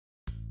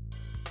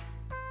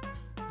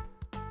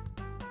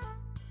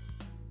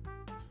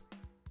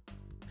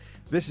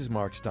This is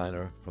Mark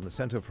Steiner from the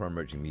Center for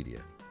Emerging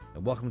Media,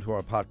 and welcome to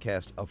our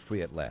podcast of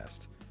Free at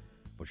Last.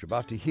 What you're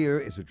about to hear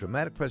is a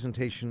dramatic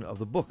presentation of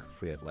the book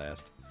Free at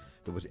Last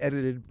that was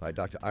edited by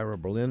Dr. Ira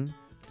Berlin,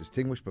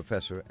 Distinguished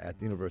Professor at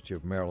the University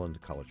of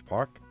Maryland, College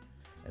Park,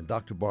 and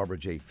Dr. Barbara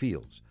J.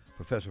 Fields,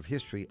 Professor of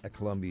History at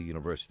Columbia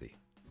University.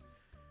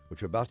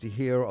 What you're about to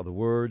hear are the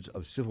words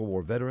of Civil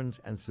War veterans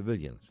and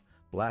civilians,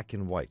 black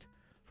and white,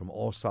 from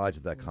all sides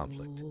of that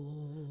conflict.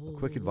 A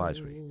quick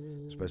advisory: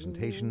 this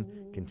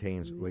presentation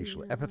contains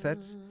racial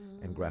epithets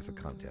and graphic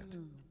content.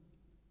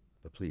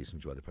 But please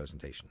enjoy the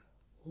presentation.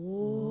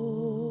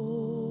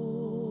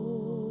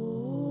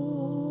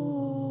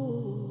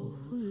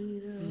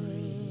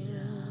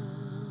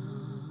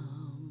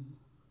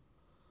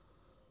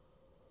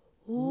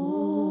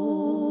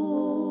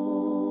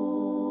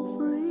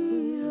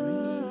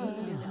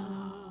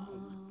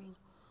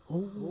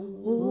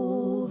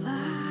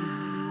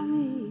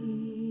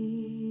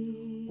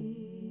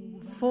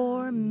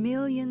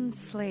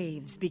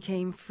 Slaves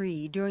became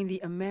free during the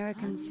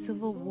American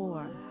Civil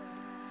War.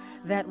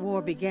 That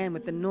war began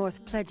with the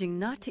North pledging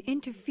not to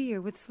interfere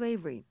with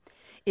slavery.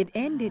 It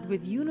ended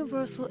with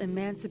universal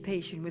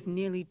emancipation, with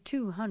nearly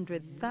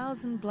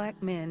 200,000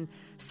 black men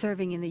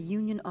serving in the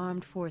Union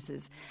Armed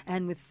Forces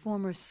and with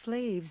former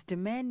slaves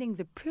demanding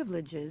the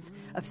privileges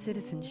of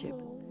citizenship.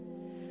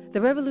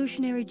 The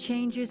revolutionary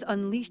changes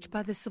unleashed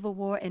by the Civil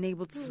War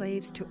enabled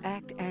slaves to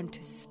act and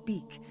to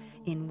speak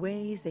in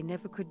ways they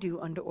never could do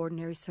under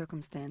ordinary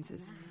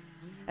circumstances.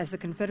 As the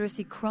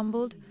Confederacy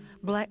crumbled,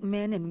 black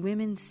men and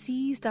women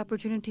seized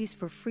opportunities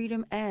for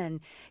freedom and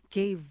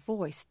gave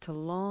voice to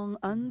long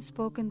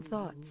unspoken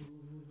thoughts.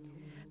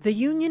 The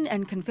Union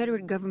and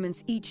Confederate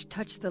governments each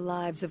touched the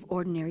lives of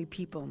ordinary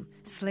people,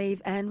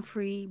 slave and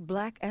free,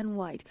 black and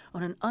white,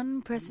 on an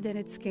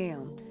unprecedented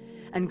scale.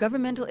 And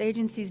governmental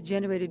agencies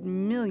generated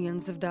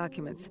millions of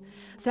documents.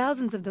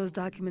 Thousands of those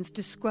documents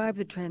describe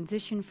the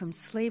transition from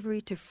slavery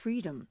to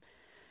freedom.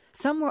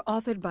 Some were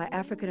authored by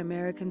African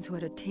Americans who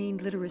had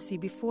attained literacy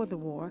before the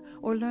war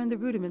or learned the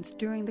rudiments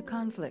during the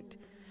conflict.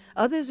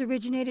 Others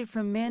originated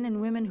from men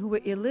and women who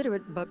were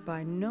illiterate but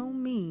by no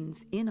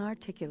means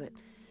inarticulate,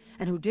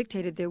 and who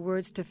dictated their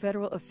words to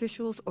federal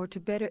officials or to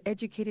better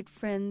educated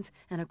friends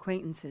and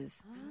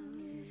acquaintances.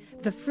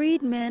 The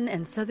Freedmen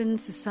and Southern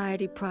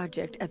Society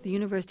Project at the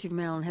University of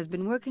Maryland has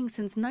been working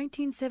since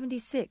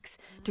 1976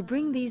 to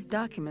bring these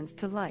documents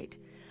to light.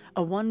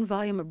 A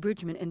one-volume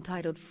abridgment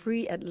entitled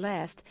Free at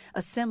Last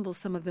assembles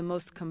some of the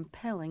most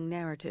compelling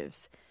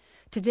narratives.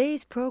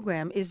 Today's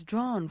program is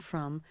drawn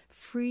from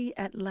Free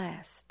at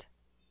Last.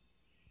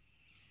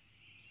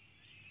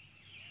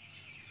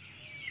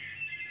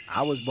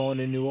 I was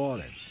born in New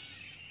Orleans.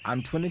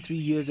 I'm 23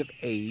 years of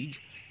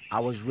age. I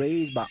was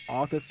raised by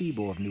Arthur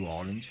Thibault of New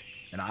Orleans,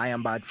 and I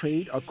am by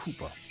trade a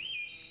cooper.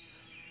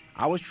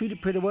 I was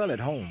treated pretty well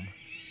at home.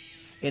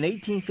 In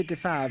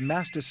 1855,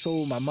 Master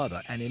sold my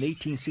mother, and in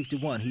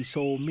 1861, he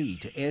sold me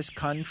to S.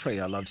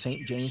 Contrail of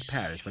St. James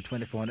Parish for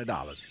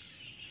 $2,400.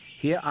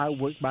 Here I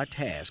worked by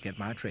task at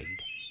my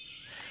trade.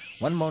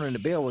 One morning, the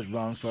bell was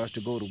rung for us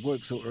to go to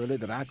work so early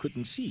that I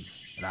couldn't see,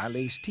 and I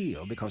lay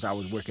still because I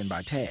was working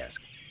by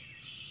task.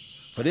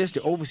 For this,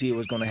 the overseer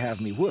was going to have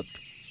me whooped,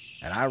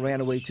 and I ran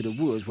away to the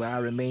woods where I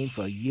remained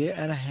for a year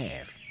and a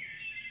half.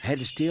 I had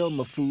to steal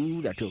my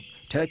food. I took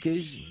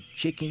turkeys and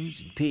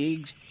chickens and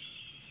pigs.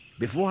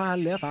 Before I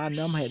left, our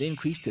number had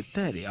increased to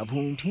 30, of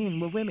whom 10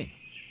 were women.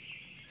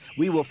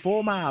 We were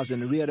 4 miles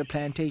in the rear of the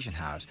plantation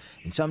house,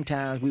 and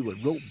sometimes we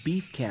would rope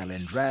beef cattle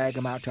and drag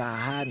them out to our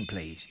hiding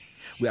place.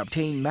 We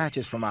obtained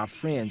matches from our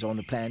friends on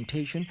the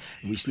plantation,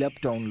 and we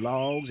slept on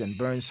logs and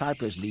burned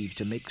cypress leaves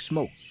to make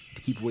smoke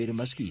to keep away the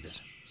mosquitoes.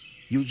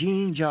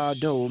 Eugene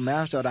Jardot,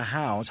 master of the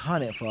hounds,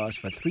 hunted for us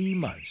for 3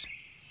 months.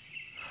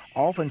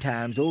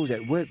 Oftentimes, those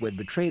at work would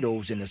betray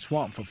those in the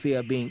swamp for fear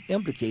of being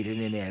implicated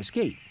in their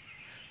escape.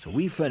 So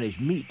we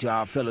furnished meat to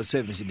our fellow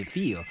servants in the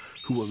field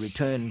who would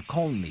return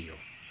cornmeal.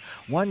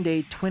 One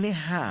day, 20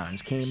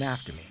 hounds came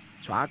after me,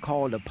 so I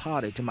called a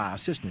party to my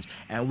assistance,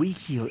 and we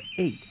killed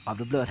 8 of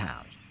the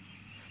bloodhounds.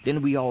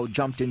 Then we all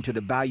jumped into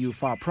the Bayou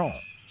Farpron.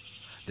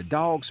 The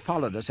dogs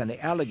followed us, and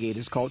the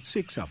alligators caught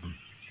 6 of them.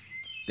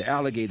 The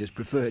alligators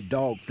preferred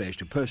dog flesh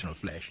to personal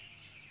flesh.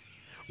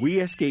 We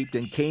escaped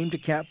and came to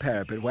Camp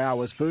Parapet, where I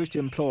was first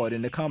employed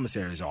in the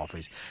commissary's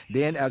office,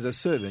 then as a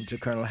servant to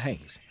Colonel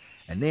Hanks,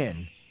 and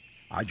then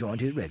I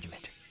joined his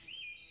regiment.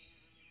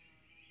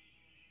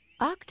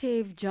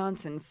 Octave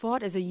Johnson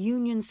fought as a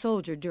Union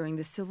soldier during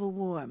the Civil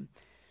War.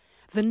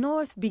 The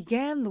North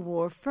began the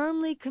war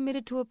firmly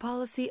committed to a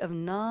policy of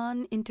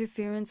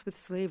non-interference with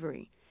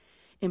slavery.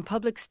 In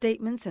public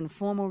statements and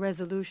formal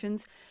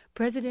resolutions,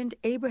 President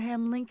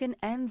Abraham Lincoln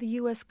and the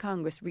U.S.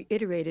 Congress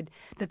reiterated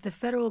that the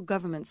federal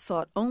government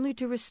sought only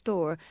to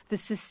restore the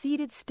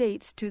seceded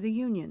states to the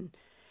Union.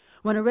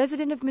 When a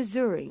resident of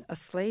Missouri, a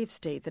slave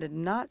state that had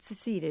not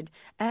seceded,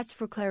 asked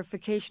for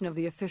clarification of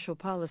the official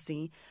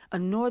policy, a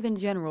Northern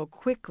general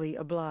quickly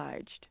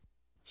obliged.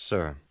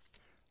 Sir,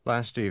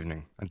 last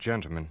evening, a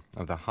gentleman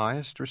of the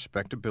highest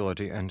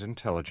respectability and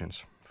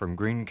intelligence from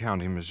Greene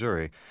County,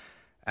 Missouri,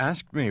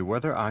 asked me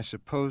whether I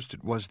supposed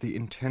it was the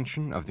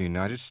intention of the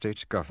United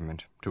States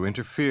government to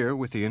interfere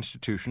with the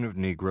institution of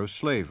Negro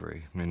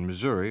slavery in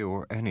Missouri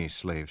or any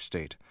slave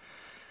state,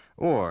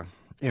 or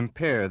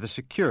impair the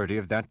security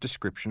of that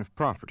description of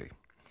property.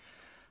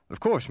 Of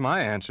course,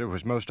 my answer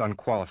was most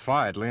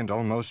unqualifiedly and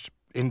almost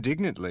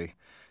indignantly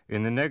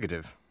in the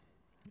negative.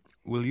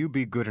 Will you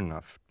be good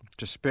enough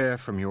to spare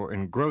from your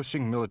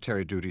engrossing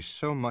military duties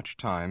so much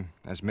time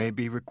as may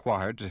be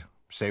required to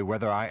say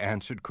whether I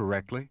answered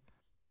correctly?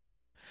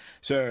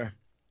 Sir,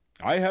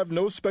 I have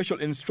no special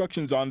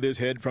instructions on this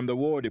head from the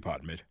War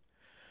Department,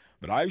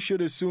 but I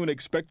should as soon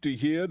expect to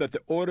hear that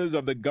the orders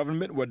of the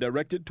government were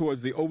directed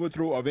towards the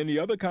overthrow of any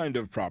other kind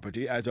of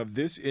property as of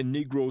this in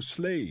Negro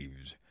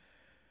slaves.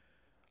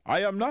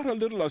 I am not a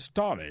little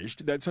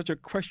astonished that such a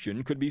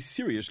question could be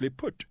seriously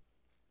put.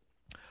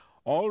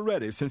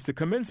 Already, since the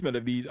commencement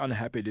of these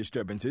unhappy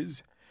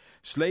disturbances,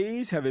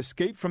 slaves have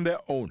escaped from their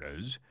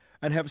owners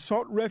and have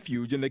sought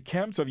refuge in the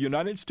camps of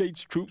United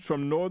States troops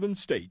from northern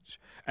states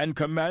and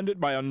commanded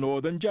by a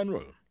northern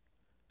general.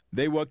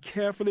 They were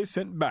carefully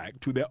sent back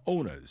to their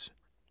owners.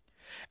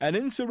 An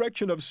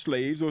insurrection of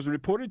slaves was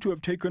reported to have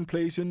taken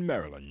place in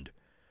Maryland.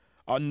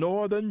 A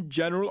northern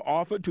general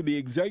offered to the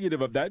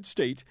executive of that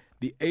state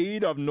the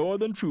aid of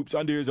northern troops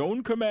under his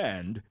own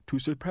command to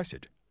suppress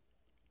it.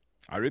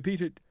 I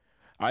repeat it,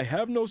 I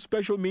have no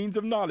special means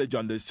of knowledge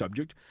on this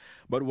subject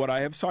but what I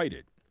have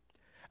cited,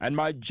 and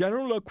my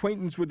general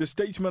acquaintance with the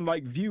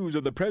statesmanlike views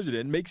of the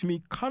President makes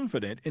me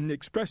confident in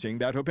expressing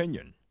that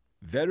opinion.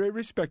 Very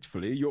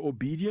respectfully, your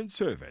obedient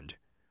servant,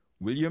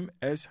 William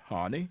S.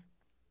 Harney.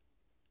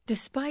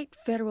 Despite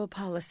federal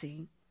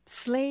policy,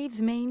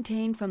 slaves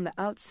maintained from the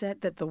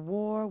outset that the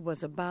war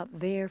was about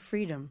their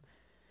freedom.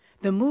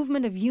 The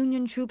movement of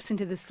Union troops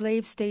into the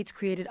slave states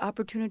created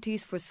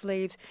opportunities for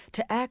slaves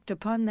to act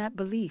upon that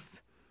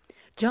belief.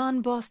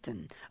 John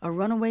Boston, a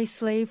runaway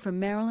slave from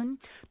Maryland,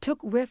 took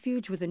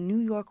refuge with a New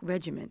York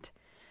regiment.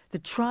 The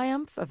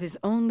triumph of his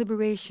own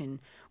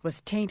liberation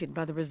was tainted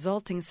by the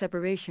resulting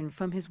separation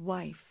from his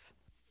wife.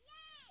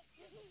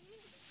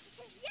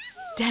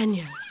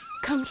 Daniel,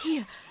 come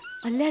here.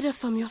 A letter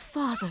from your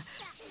father.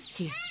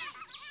 Here,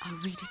 I'll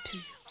read it to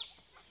you.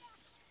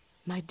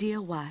 My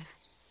dear wife,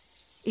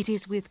 it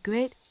is with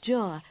great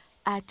joy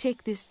I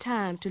take this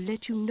time to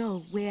let you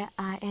know where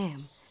I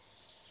am.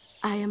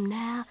 I am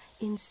now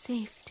in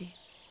safety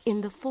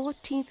in the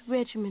 14th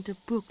Regiment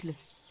of Brooklyn.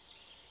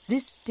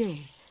 This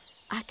day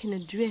I can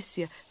address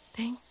you,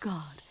 thank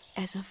God,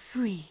 as a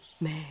free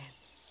man.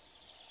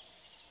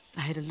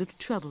 I had a little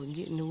trouble in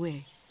getting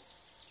away,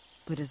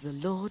 but as the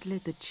Lord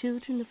led the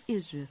children of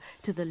Israel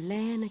to the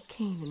land of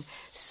Canaan,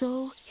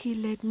 so he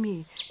led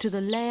me to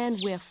the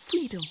land where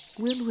freedom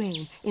will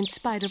reign in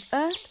spite of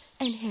earth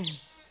and heaven.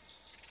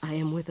 I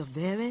am with a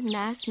very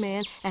nice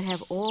man and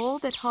have all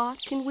that heart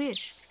can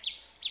wish.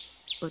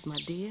 But, my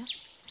dear,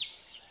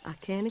 I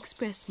can't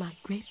express my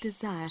great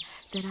desire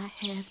that I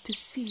have to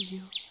see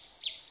you.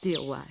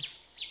 Dear wife,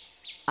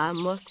 I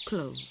must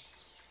close.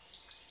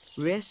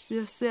 Rest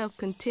yourself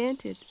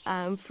contented,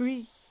 I am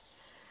free.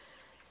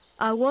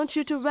 I want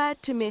you to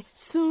write to me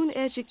soon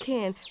as you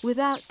can,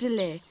 without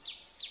delay.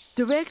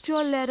 Direct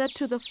your letter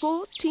to the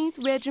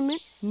 14th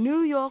Regiment, New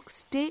York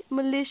State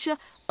Militia,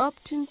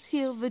 Upton's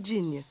Hill,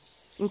 Virginia,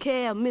 in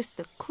care of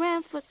Mr.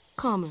 Cranford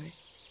Comery.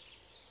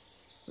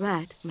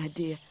 Write, my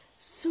dear,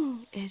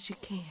 soon as you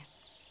can.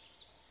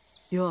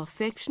 Your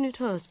affectionate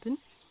husband,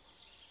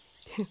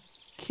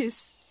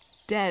 kiss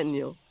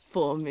Daniel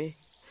for me.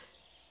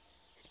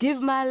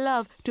 Give my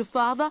love to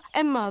father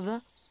and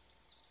mother.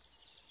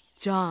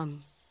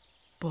 John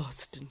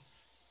Boston.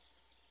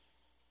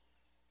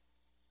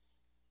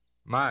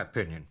 My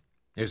opinion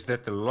is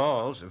that the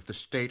laws of the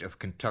state of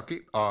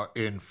Kentucky are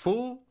in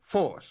full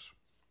force,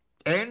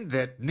 and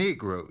that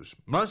Negroes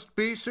must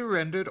be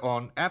surrendered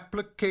on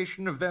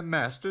application of their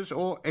masters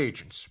or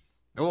agents,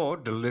 or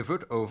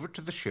delivered over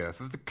to the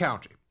sheriff of the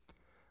county.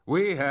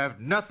 We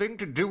have nothing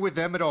to do with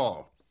them at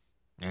all,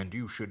 and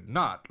you should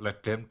not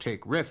let them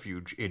take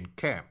refuge in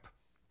camp.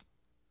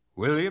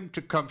 William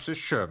Tecumseh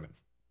Sherman.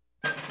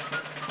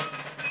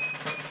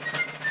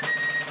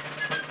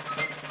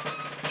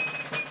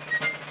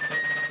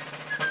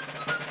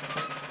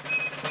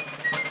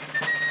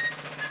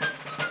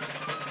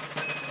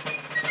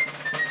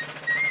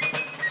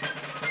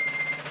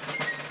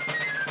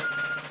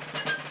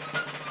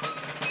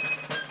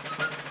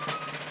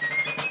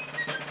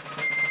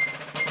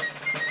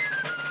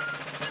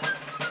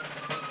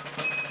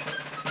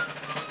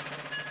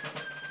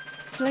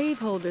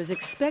 Slaveholders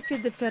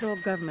expected the federal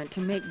government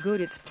to make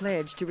good its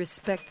pledge to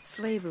respect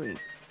slavery.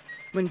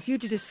 When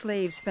fugitive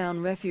slaves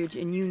found refuge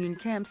in Union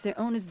camps, their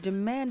owners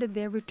demanded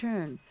their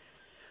return.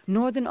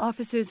 Northern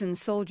officers and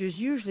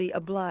soldiers usually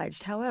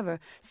obliged. However,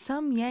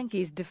 some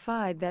Yankees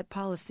defied that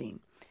policy.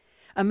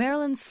 A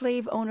Maryland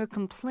slave owner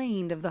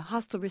complained of the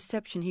hostile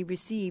reception he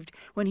received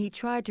when he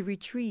tried to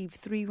retrieve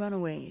 3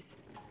 runaways.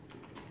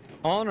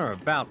 On or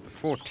about the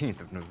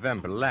 14th of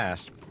November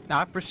last,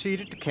 I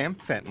proceeded to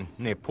Camp Fenton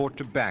near Port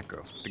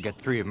Tobacco to get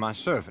 3 of my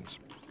servants.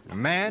 a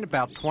man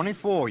about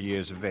 24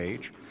 years of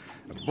age,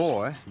 a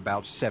boy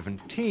about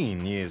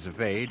 17 years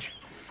of age,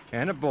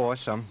 and a boy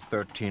some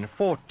 13 or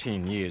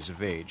 14 years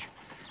of age,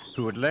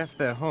 who had left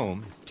their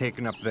home,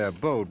 taken up their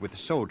abode with the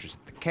soldiers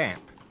at the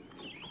camp.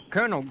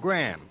 Colonel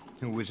Graham,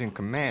 who was in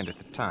command at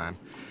the time,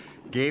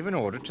 gave an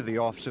order to the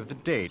officer of the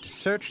day to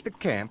search the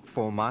camp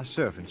for my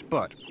servants,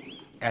 but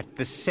at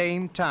the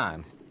same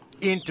time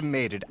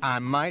intimated I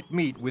might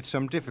meet with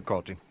some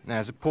difficulty,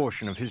 as a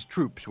portion of his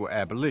troops were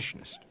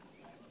abolitionists.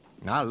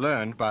 I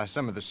learned by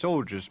some of the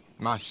soldiers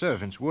my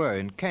servants were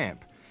in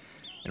camp,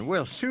 and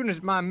well, soon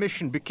as my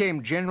mission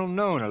became general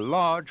known, a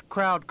large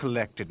crowd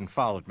collected and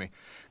followed me,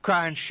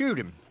 crying, "Shoot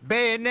him,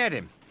 bayonet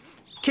him,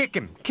 kick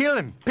him, kill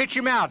him, pitch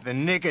him out, the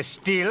nigger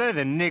stealer,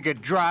 the nigger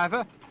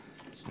driver."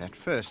 At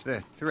first,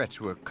 their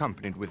threats were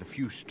accompanied with a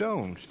few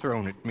stones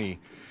thrown at me,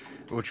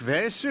 which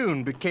very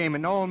soon became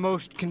an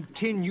almost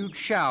continued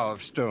shower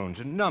of stones,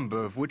 a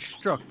number of which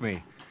struck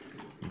me,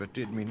 but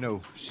did me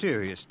no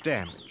serious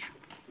damage.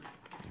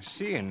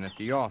 Seeing that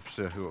the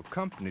officer who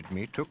accompanied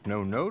me took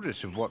no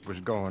notice of what was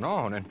going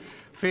on, and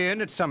fearing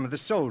that some of the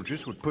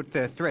soldiers would put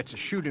their threats of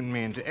shooting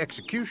me into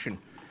execution,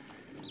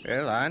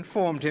 well, I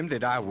informed him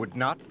that I would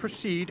not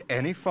proceed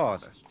any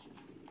farther.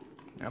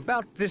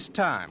 About this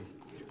time,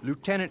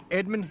 Lieutenant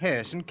Edmund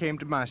Harrison came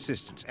to my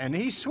assistance, and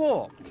he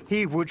swore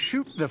he would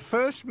shoot the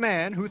first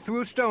man who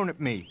threw a stone at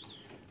me.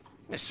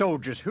 The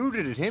soldiers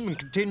hooted at him and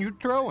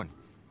continued throwing.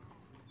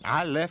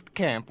 I left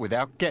camp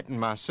without getting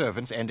my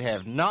servants and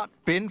have not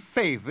been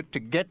favored to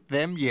get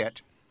them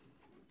yet.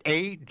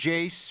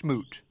 A.J.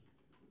 Smoot.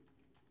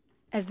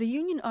 As the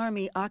Union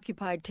Army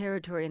occupied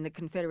territory in the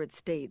Confederate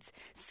States,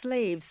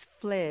 slaves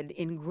fled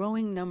in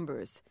growing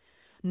numbers.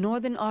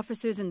 Northern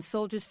officers and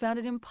soldiers found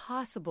it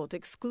impossible to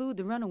exclude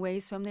the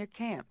runaways from their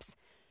camps.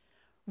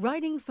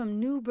 Writing from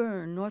New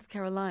Bern, North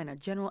Carolina,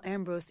 General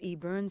Ambrose E.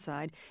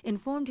 Burnside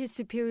informed his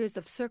superiors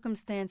of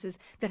circumstances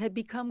that had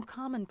become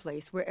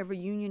commonplace wherever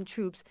Union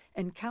troops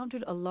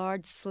encountered a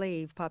large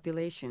slave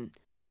population.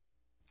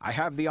 I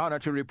have the honor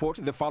to report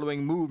the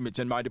following movements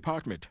in my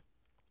department.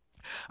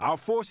 Our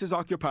forces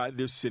occupied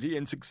this city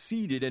and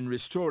succeeded in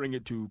restoring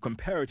it to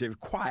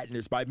comparative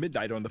quietness by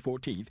midnight on the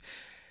 14th,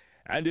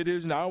 and it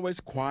is now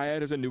as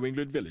quiet as a New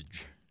England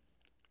village.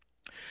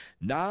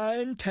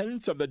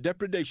 9/10 of the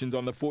depredations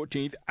on the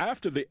 14th,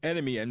 after the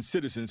enemy and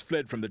citizens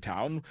fled from the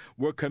town,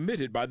 were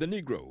committed by the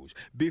Negroes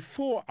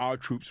before our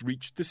troops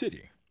reached the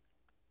city.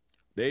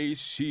 They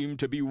seemed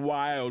to be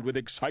wild with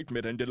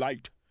excitement and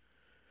delight.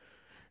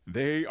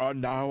 They are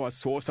now a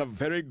source of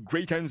very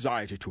great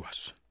anxiety to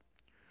us.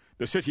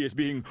 The city is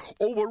being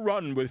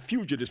overrun with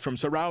fugitives from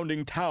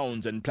surrounding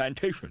towns and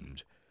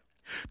plantations.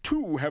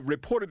 2 have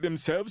reported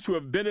themselves to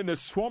have been in the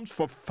swamps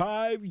for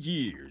 5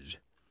 years.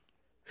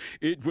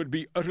 It would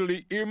be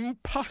utterly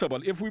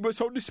impossible, if we were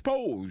so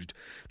disposed,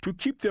 to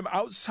keep them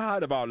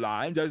outside of our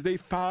lines as they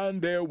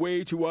find their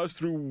way to us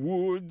through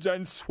woods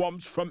and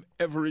swamps from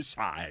every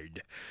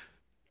side.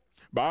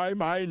 By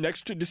my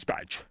next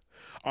dispatch,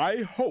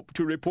 I hope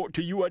to report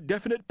to you a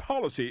definite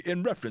policy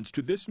in reference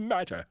to this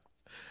matter.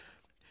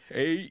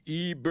 A.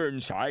 E.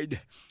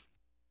 Burnside.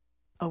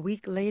 A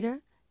week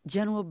later,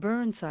 General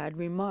Burnside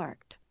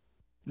remarked,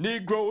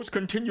 "Negroes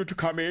continue to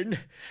come in,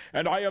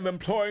 and I am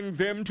employing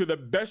them to the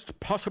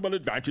best possible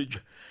advantage,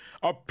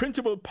 a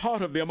principal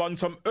part of them on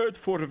some earth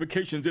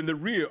fortifications in the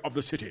rear of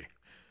the city."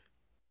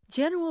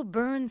 General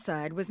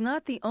Burnside was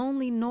not the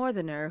only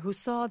Northerner who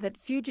saw that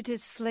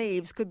fugitive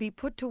slaves could be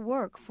put to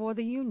work for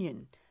the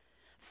Union.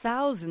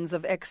 Thousands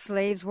of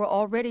ex-slaves were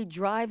already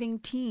driving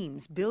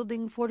teams,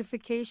 building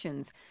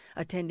fortifications,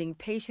 attending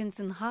patients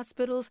in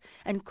hospitals,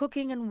 and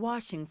cooking and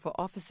washing for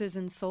officers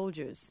and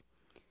soldiers.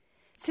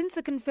 Since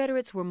the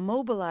Confederates were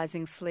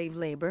mobilizing slave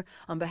labor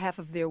on behalf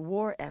of their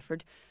war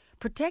effort,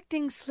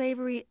 protecting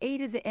slavery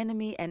aided the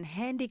enemy and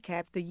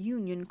handicapped the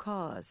Union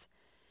cause.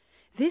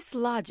 This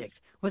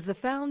logic was the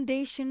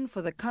foundation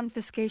for the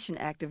Confiscation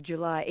Act of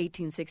July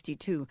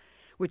 1862,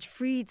 which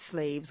freed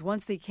slaves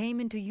once they came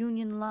into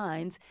Union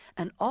lines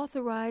and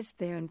authorized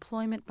their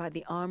employment by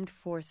the armed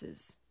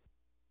forces.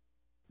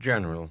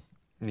 General,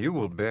 you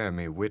will bear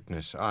me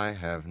witness I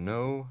have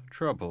no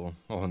trouble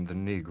on the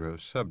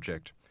Negro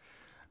subject.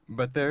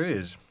 But there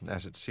is,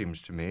 as it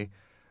seems to me,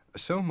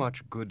 so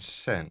much good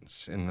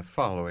sense in the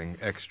following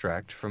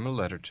extract from a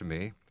letter to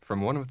me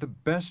from one of the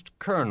best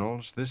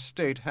colonels this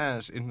state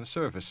has in the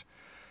service,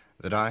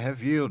 that I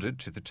have yielded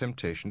to the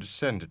temptation to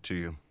send it to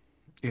you.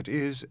 It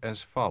is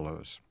as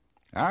follows.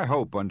 I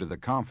hope under the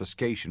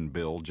confiscation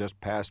bill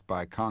just passed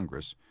by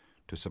Congress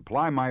to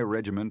supply my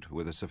regiment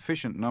with a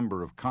sufficient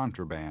number of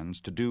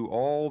contrabands to do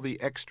all the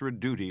extra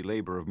duty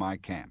labor of my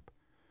camp.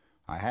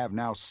 I have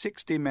now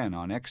 60 men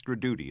on extra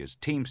duty as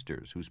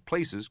teamsters whose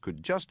places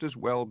could just as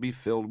well be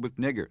filled with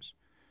niggers.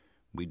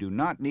 We do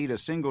not need a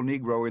single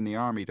Negro in the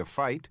Army to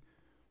fight,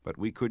 but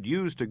we could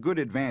use to good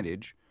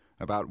advantage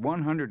about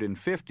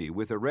 150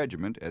 with a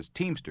regiment as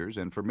teamsters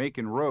and for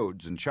making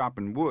roads and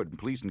chopping wood and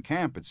policing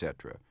camp,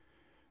 etc.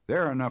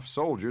 There are enough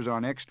soldiers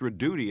on extra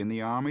duty in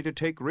the Army to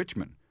take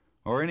Richmond,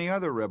 or any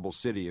other rebel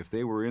city if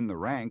they were in the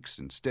ranks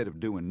instead of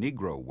doing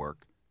Negro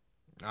work.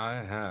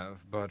 I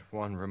have but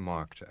one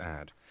remark to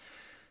add,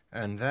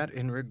 and that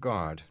in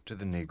regard to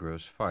the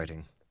Negroes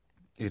fighting.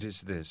 It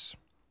is this.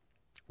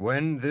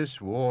 When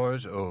this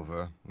war's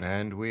over,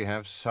 and we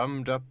have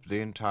summed up the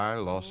entire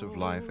loss of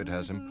life it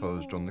has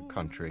imposed on the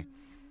country,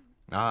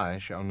 I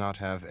shall not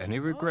have any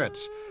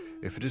regrets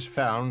if it is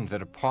found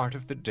that a part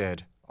of the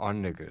dead are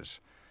niggers,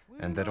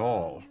 and that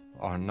all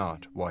are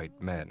not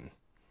white men.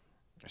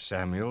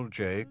 Samuel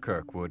J.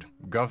 Kirkwood,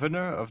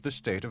 Governor of the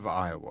State of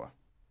Iowa.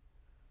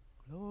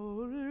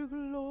 Glory,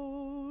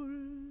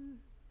 glory,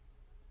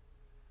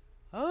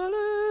 hallelujah,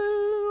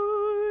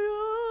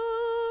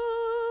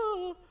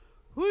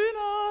 when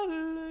I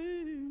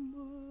lay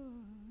my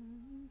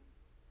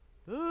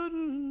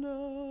burden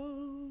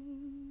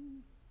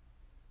down,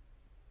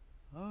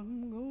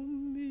 I'm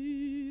gonna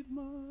meet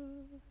my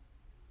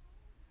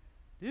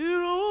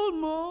dear old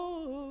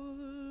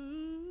mother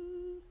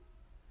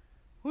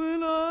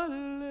when I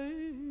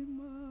lay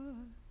my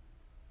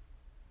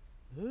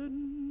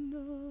burden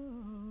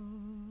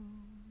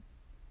down.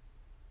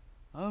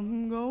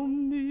 I'm gonna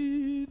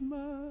meet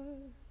my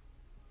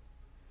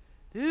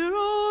dear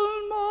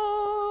old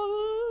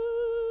mother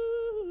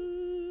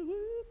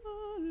when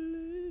I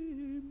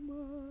lay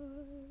my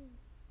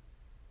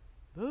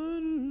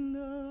burden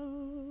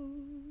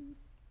down.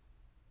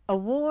 A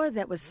war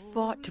that was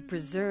fought to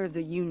preserve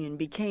the Union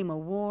became a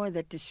war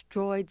that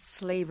destroyed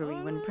slavery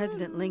when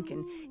President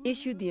Lincoln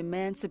issued the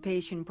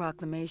Emancipation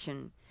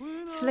Proclamation.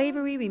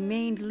 Slavery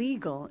remained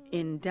legal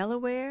in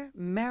Delaware,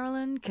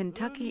 Maryland,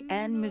 Kentucky,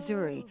 and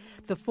Missouri,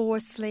 the 4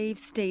 slave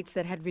states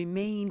that had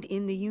remained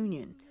in the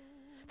Union.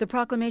 The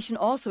proclamation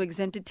also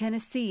exempted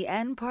Tennessee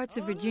and parts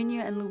of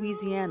Virginia and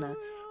Louisiana,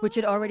 which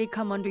had already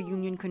come under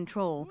Union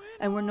control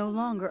and were no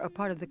longer a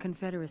part of the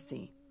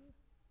Confederacy.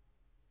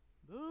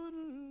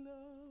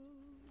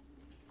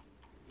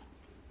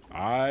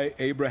 I,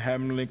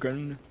 Abraham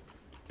Lincoln,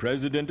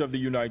 President of the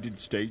United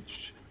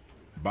States,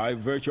 by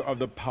virtue of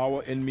the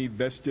power in me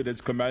vested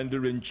as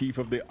Commander-in-Chief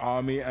of the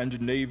Army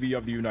and Navy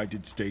of the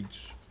United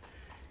States,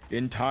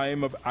 in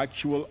time of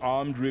actual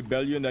armed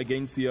rebellion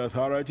against the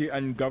authority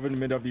and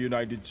government of the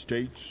United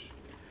States,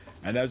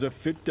 and as a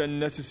fit and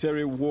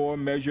necessary war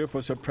measure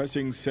for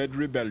suppressing said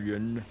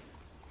rebellion,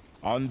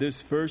 on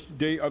this first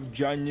day of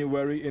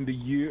January in the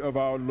year of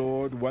our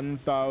Lord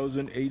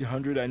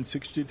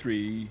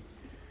 1863,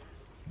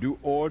 do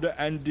order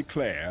and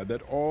declare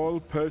that all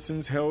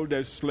persons held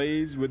as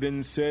slaves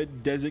within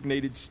said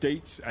designated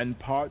states and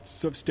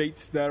parts of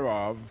states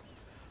thereof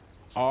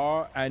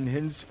are and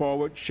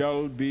henceforward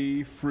shall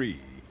be free,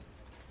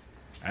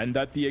 and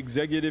that the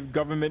executive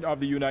government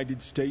of the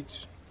United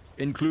States,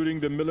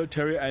 including the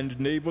military and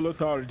naval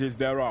authorities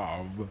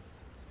thereof,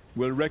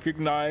 will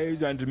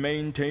recognize and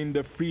maintain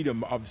the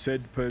freedom of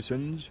said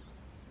persons,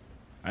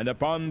 and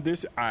upon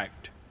this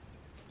act,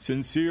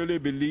 sincerely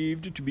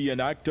believed to be an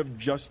act of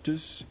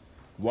justice,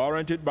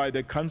 warranted by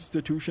the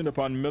Constitution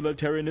upon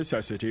military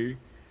necessity,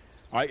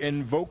 I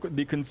invoke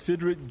the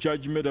considerate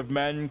judgment of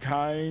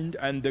mankind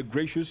and the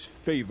gracious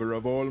favor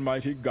of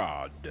Almighty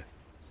God.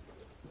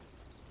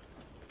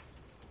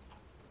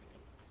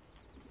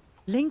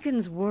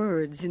 Lincoln's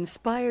words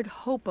inspired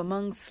hope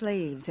among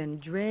slaves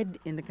and dread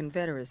in the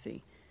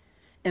Confederacy.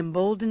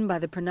 Emboldened by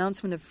the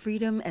pronouncement of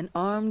freedom and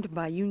armed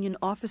by Union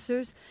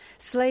officers,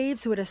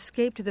 slaves who had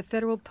escaped to the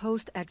federal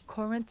post at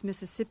Corinth,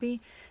 Mississippi,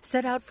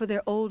 set out for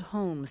their old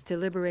homes to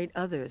liberate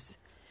others.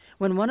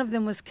 When one of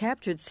them was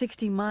captured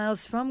 60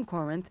 miles from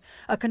Corinth,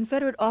 a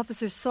Confederate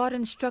officer sought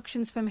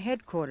instructions from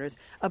headquarters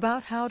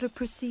about how to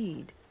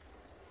proceed.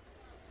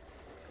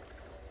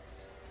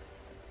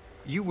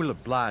 You will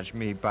oblige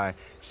me by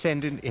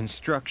sending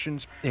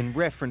instructions in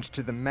reference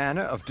to the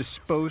manner of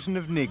disposing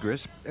of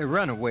Negroes,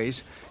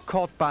 runaways,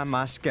 caught by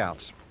my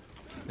scouts.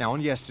 Now,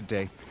 on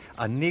yesterday,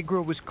 a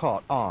Negro was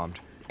caught armed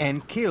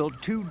and killed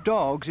 2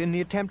 dogs in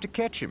the attempt to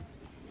catch him.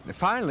 He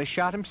finally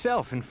shot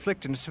himself,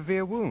 inflicting a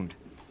severe wound.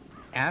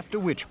 After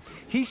which,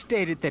 he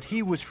stated that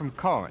he was from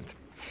Corinth,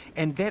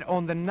 and that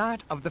on the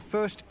night of the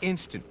 1st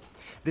instant,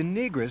 the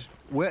Negroes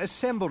were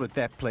assembled at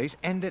that place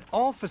and that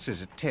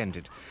officers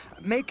attended,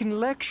 making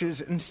lectures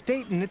and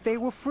stating that they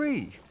were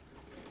free.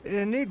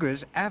 The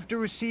Negroes, after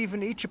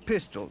receiving each a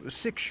pistol, a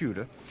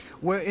 6-shooter,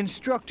 were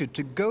instructed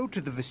to go to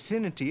the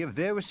vicinity of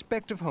their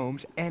respective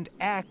homes and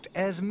act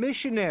as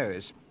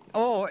missionaries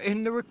or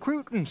in the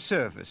recruiting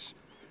service.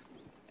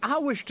 I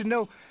wish to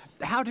know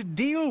how to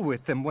deal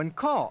with them when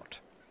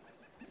caught.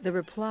 The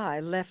reply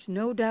left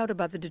no doubt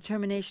about the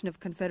determination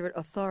of Confederate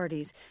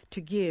authorities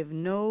to give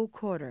no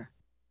quarter.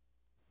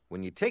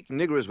 When you take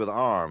niggers with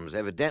arms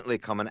evidently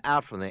coming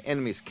out from the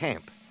enemy's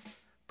camp,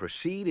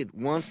 proceed at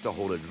once to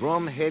hold a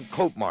drumhead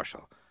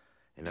court-martial,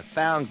 and if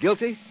found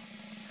guilty,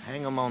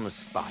 hang 'em on the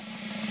spot.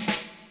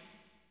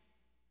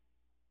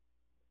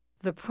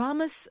 The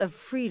promise of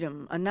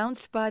freedom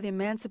announced by the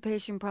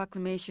Emancipation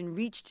Proclamation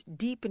reached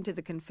deep into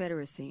the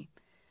Confederacy.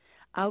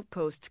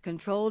 Outposts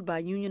controlled by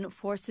Union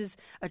forces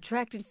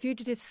attracted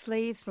fugitive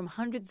slaves from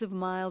hundreds of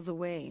miles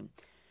away.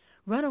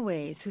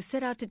 Runaways who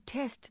set out to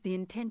test the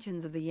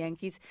intentions of the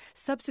Yankees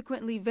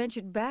subsequently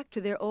ventured back to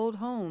their old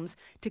homes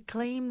to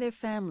claim their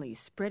families,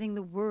 spreading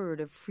the word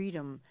of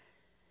freedom.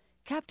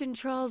 Captain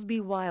Charles B.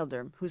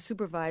 Wilder, who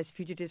supervised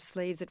fugitive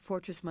slaves at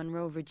Fortress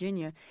Monroe,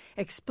 Virginia,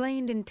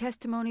 explained in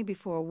testimony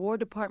before a War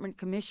Department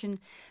commission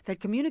that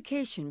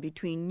communication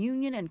between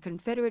Union and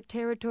Confederate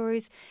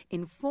territories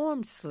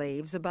informed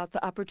slaves about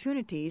the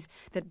opportunities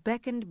that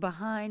beckoned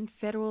behind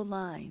federal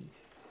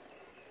lines.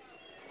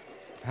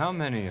 How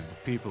many of the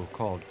people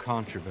called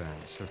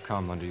contrabands have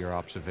come under your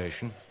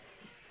observation?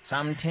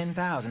 Some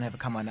 10,000 have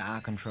come under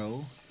our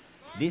control.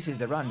 This is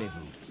the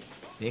rendezvous.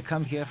 They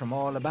come here from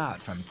all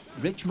about, from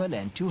Richmond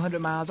and 200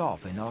 miles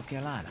off in North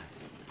Carolina.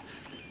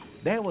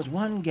 There was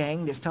one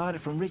gang that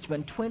started from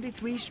Richmond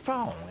 23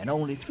 strong, and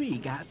only 3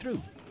 got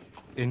through.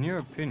 In your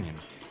opinion,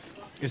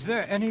 is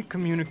there any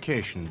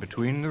communication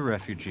between the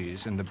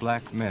refugees and the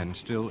black men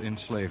still in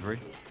slavery?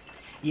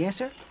 Yes,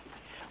 sir.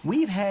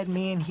 We've had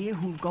men here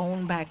who've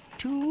gone back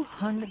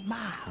 200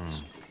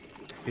 miles.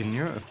 In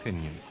your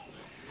opinion,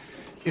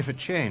 if a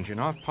change in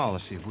our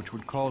policy which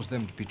would cause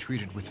them to be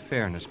treated with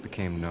fairness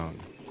became known,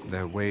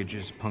 their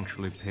wages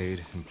punctually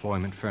paid,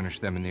 employment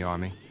furnished them in the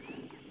Army,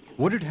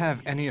 would it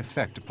have any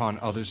effect upon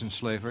others in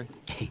slavery?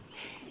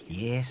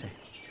 Yes, sir.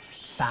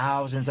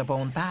 Thousands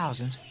upon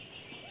thousands.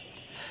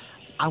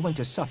 I went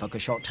to Suffolk a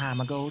short time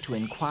ago to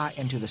inquire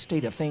into the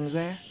state of things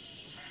there.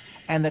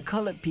 And the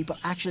colored people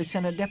actually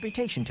sent a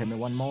deputation to me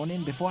one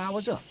morning before I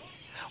was up,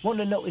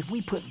 wanting to know if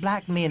we put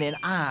black men in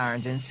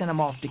irons and sent them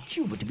off to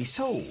Cuba to be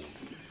sold,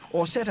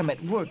 or set them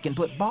at work and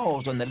put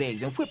balls on their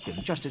legs and whipped them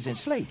just as in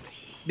slavery,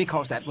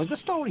 because that was the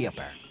story up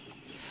there.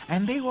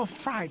 And they were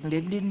frightened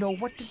and didn't know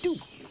what to do.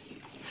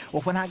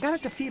 Well, when I got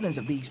at the feelings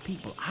of these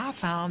people, I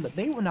found that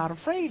they were not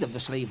afraid of the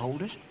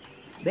slaveholders.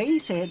 They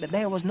said that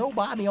there was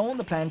nobody on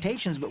the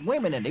plantations but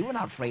women, and they were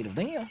not afraid of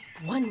them.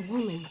 One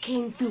woman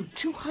came through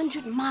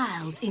 200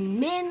 miles in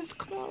men's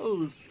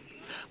clothes.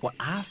 Well,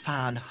 I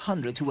found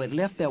hundreds who had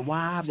left their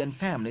wives and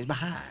families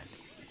behind.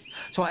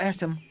 So I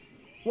asked them,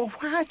 well,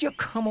 why'd you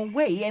come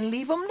away and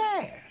leave them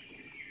there?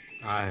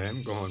 I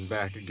am going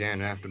back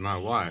again after my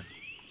wife,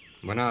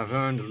 when I've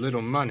earned a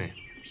little money.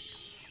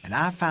 And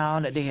I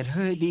found that they had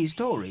heard these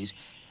stories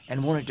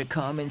and wanted to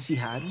come and see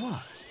how it was.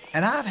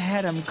 And I've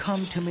had them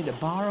come to me to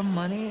borrow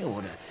money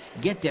or to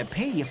get their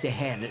pay if they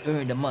hadn't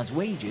earned a month's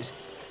wages,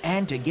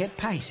 and to get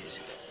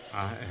prices.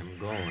 I am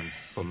going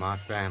for my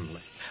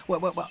family.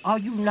 Well, are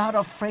you not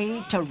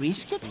afraid to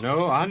risk it?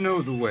 No, I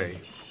know the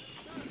way.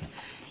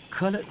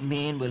 Colored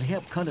men will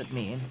help colored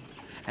men,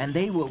 and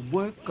they will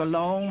work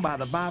along by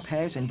the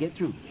bypass and get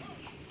through.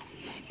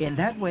 In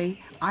that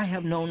way, I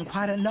have known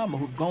quite a number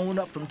who've gone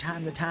up from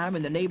time to time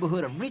in the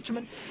neighborhood of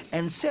Richmond,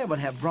 and several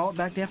have brought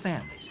back their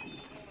families.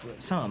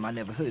 Some I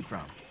never heard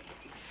from.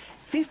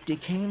 50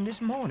 came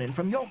this morning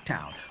from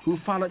Yorktown, who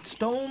followed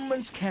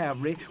Stoneman's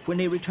cavalry when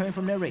they returned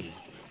from their raid.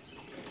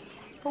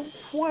 Well,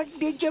 what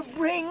did you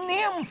bring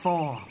them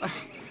for?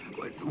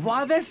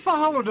 Why, they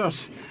followed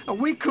us.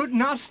 We could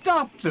not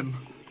stop them.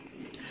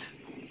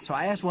 So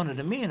I asked one of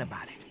the men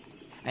about it,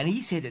 and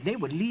he said that they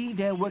would leave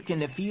their work in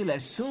the field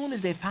as soon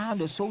as they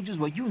found the soldiers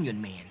were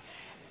Union men,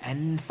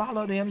 and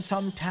follow them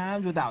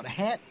sometimes without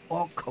hat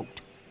or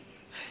coat.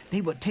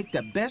 They would take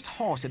the best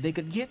horse that they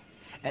could get,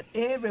 and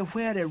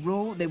everywhere they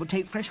rode, they would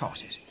take fresh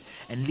horses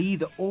and leave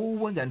the old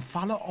ones and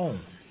follow on.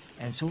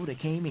 And so they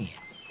came in.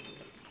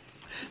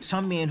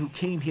 Some men who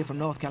came here from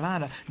North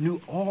Carolina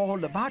knew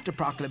all about the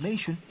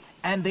proclamation,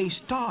 and they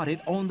started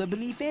on the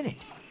belief in it.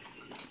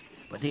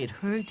 But they had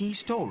heard these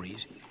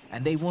stories,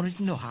 and they wanted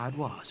to know how it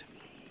was.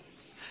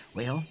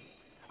 Well,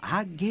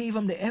 I gave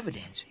them the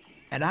evidence,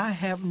 and I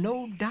have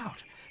no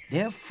doubt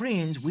their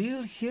friends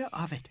will hear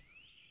of it.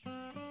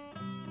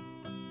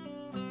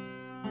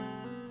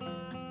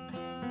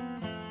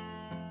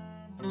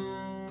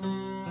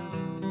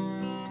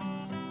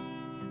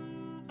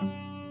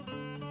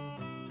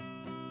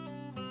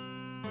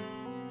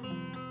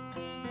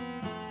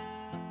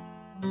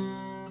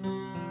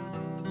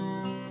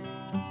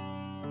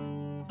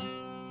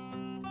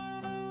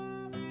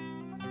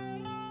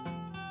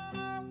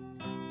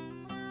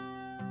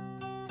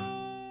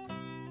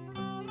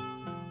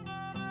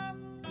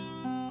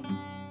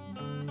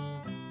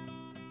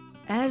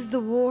 As the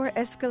war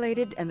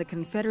escalated and the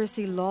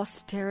Confederacy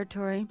lost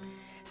territory,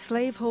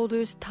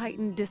 slaveholders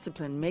tightened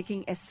discipline,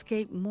 making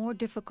escape more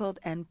difficult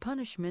and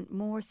punishment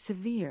more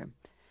severe.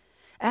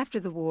 After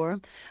the war,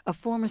 a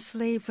former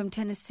slave from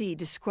Tennessee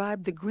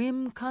described the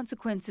grim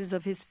consequences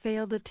of his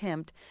failed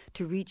attempt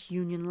to reach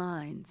Union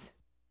lines.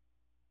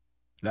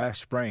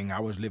 Last spring, I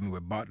was living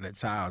with Bartlett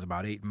Siles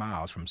about 8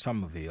 miles from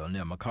Somerville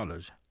near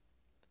McCullers.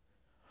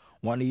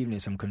 One evening,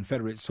 some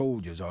Confederate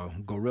soldiers or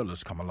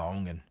guerrillas come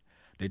along, and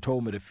they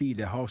told me to feed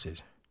their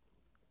horses.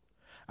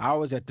 I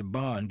was at the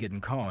barn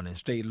getting corn and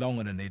stayed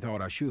longer than they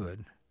thought I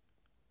should.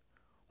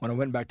 When I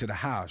went back to the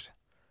house,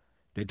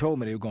 they told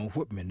me they were going to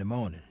whip me in the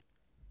morning.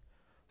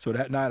 So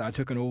that night I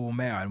took an old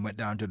mare and went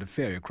down to the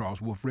ferry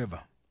across Wolf River.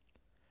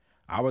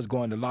 I was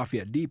going to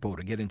Lafayette Depot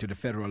to get into the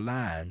Federal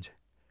lines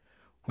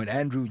when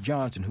Andrew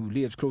Johnson, who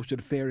lives close to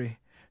the ferry,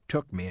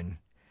 took me and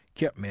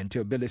kept me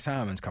until Billy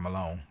Simons come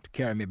along to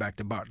carry me back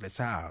to Bartlett's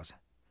house.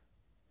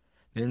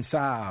 Then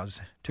Siles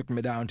took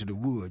me down to the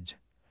woods,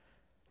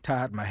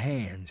 tied my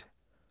hands,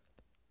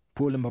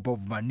 pulled them up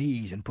over my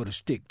knees and put a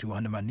stick to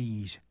under my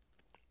knees.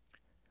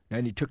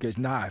 Then he took his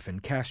knife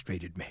and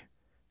castrated me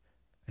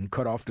and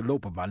cut off the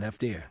lobe of my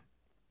left ear.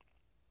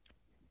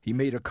 He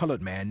made a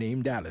colored man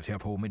named Dallas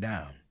help hold me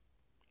down.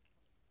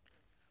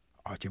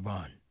 Archie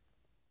Vaughan.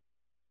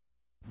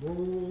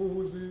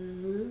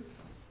 Moses,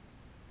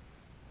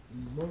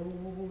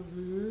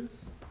 Moses,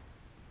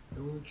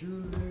 don't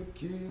you let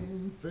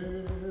King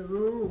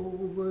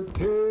Pharaoh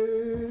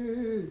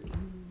overtake you.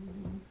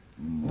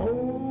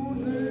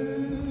 Moses,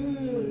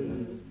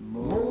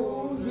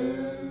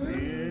 Moses,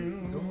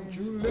 don't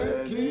you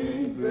let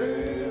King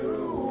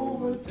Pharaoh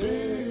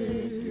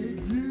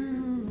overtake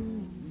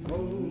you.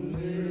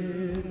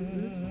 Moses,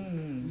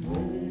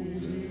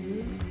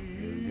 Moses,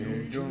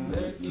 don't you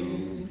let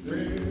King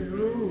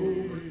Pharaoh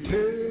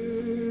overtake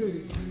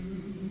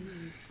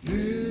you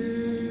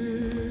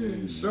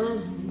in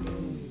some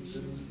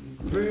lonesome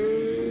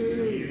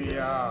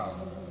graveyard.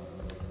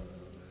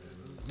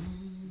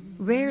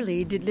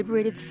 Rarely did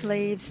liberated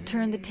slaves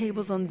turn the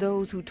tables on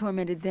those who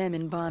tormented them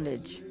in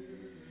bondage.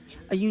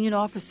 A Union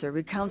officer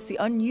recounts the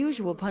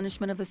unusual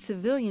punishment of a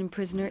civilian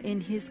prisoner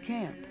in his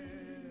camp.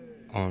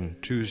 On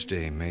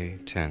Tuesday, May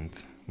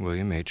 10th,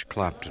 William H.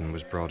 Clapton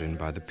was brought in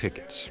by the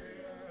pickets.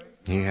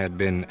 He had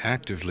been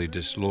actively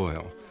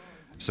disloyal,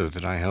 so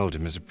that I held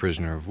him as a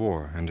prisoner of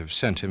war and have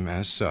sent him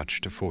as such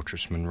to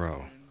Fortress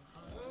Monroe.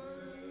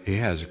 He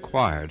has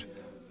acquired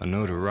a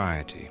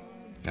notoriety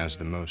as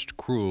the most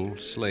cruel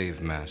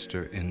slave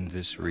master in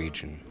this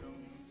region.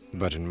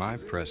 But in my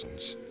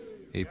presence,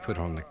 he put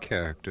on the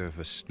character of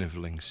a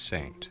sniveling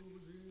saint.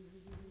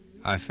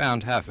 I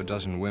found half a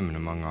dozen women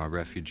among our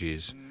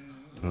refugees,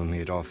 whom he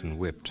had often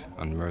whipped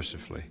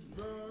unmercifully,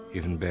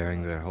 even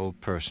baring their whole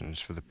persons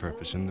for the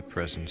purpose in the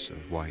presence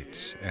of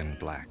whites and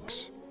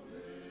blacks.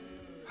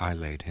 I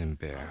laid him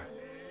bare,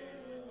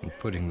 and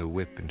putting the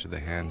whip into the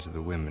hands of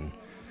the women,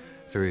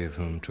 3 of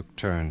whom took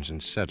turns in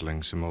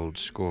settling some old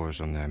scores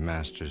on their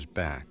master's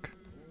back.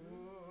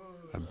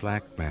 A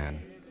black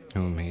man,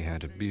 whom he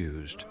had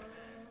abused,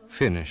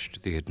 finished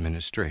the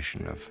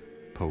administration of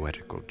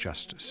poetical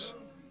justice.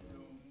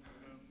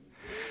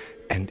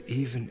 And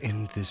even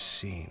in this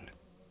scene,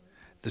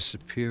 the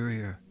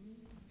superior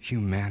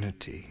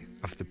humanity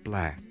of the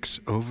blacks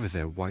over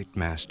their white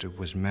master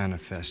was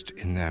manifest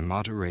in their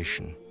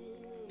moderation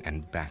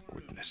and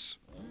backwardness.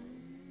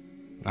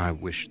 I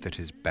wished that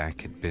his back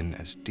had been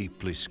as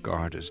deeply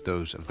scarred as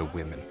those of the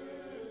women,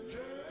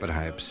 but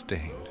I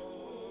abstained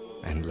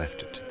and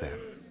left it to them.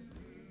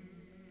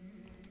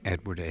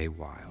 Edward A.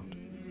 Wilde.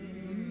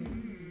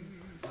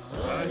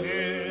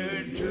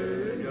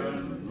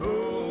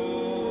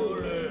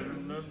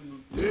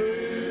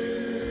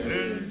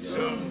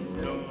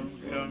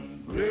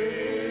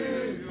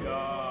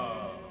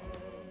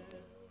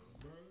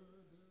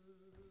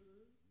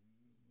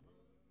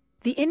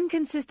 The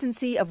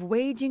inconsistency of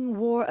waging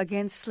war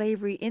against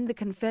slavery in the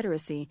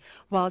Confederacy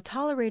while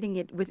tolerating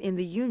it within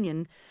the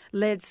Union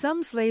led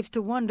some slaves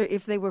to wonder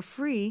if they were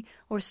free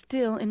or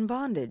still in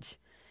bondage.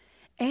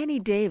 Annie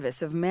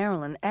Davis of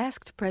Maryland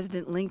asked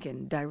President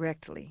Lincoln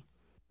directly,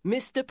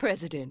 Mr.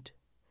 President,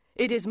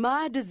 it is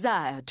my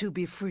desire to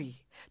be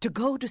free, to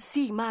go to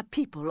see my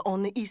people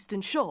on the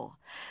Eastern Shore.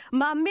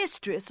 My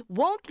mistress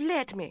won't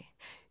let me.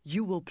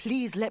 You will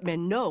please let me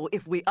know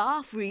if we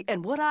are free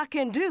and what I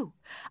can do.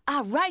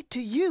 I write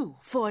to you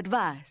for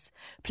advice.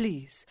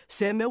 Please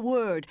send me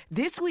word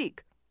this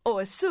week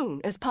or as soon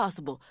as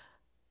possible.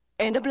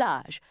 And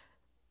oblige,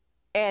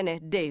 Annie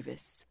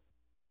Davis.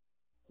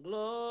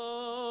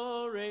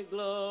 Glory,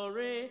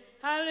 glory,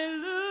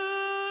 hallelujah.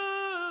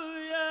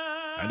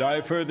 And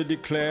I further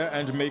declare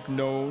and make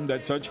known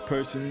that such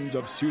persons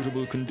of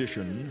suitable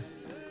condition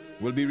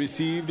will be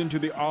received into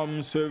the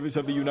armed service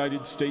of the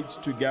United States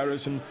to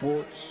garrison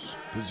forts,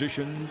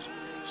 positions,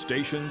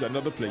 stations, and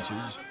other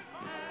places,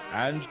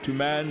 and to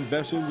man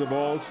vessels of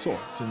all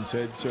sorts in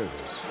said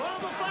service.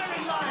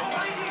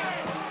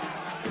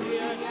 We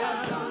are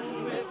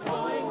done with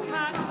hoeing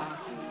cotton.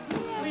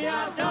 We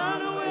are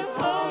done with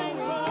hoeing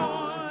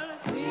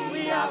corn.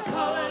 We are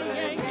calling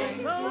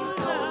Yankee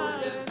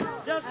soldiers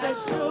just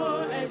as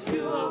sure as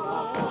you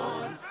are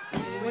born.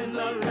 When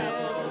the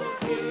rebels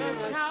hear us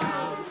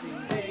shout,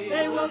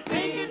 they will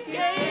think it's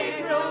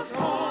Gabriel's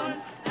horn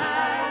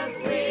as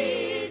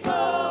we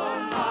go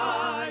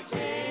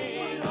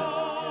marching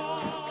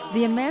on.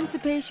 The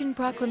Emancipation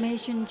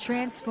Proclamation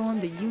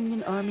transformed the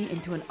Union Army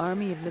into an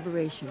army of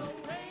liberation.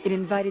 It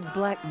invited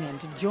black men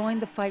to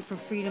join the fight for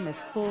freedom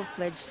as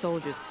full-fledged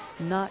soldiers,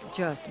 not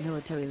just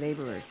military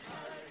laborers.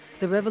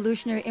 The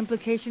revolutionary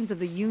implications of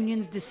the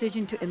Union's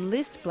decision to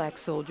enlist black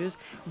soldiers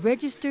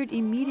registered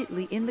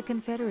immediately in the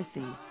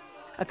Confederacy.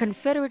 A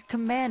Confederate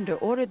commander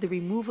ordered the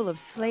removal of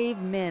slave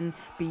men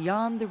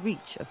beyond the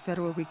reach of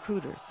federal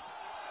recruiters.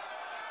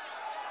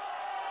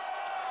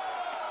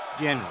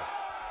 General,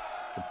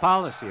 the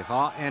policy of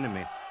our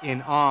enemy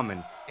in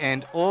arming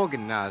and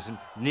organizing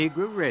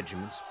Negro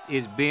regiments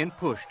is being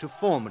pushed to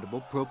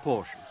formidable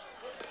proportions.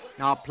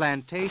 Our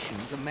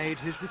plantations are made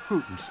his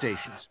recruiting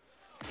stations,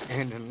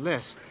 and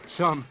unless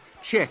some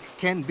check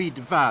can be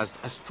devised,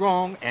 a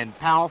strong and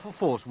powerful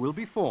force will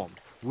be formed,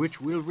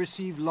 which will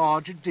receive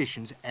large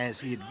additions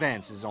as he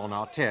advances on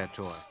our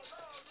territory.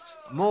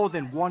 More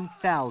than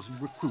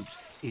 1,000 recruits,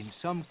 in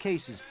some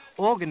cases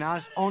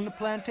organized on the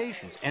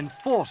plantations and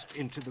forced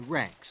into the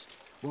ranks,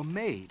 were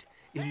made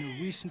in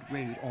the recent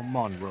raid on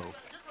Monroe.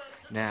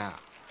 Now,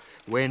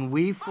 when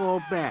we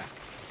fall back,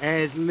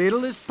 as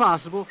little as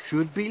possible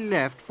should be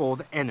left for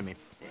the enemy.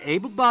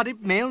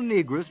 Able-bodied male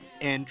Negroes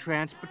and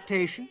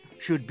transportation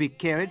should be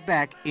carried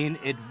back in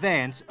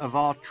advance of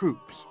our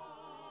troops.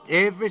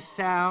 Every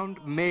sound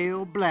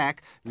male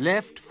black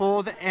left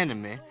for the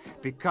enemy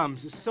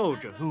becomes a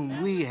soldier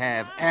whom we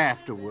have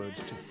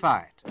afterwards to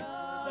fight.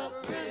 The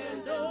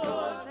prison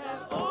doors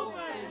have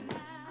opened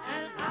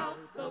and out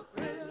the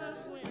prisoners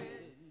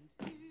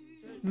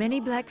went. Many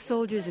black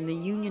soldiers in the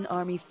Union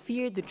Army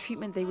feared the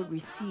treatment they would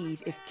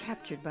receive if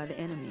captured by the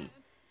enemy.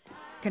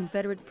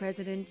 Confederate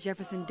President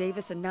Jefferson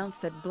Davis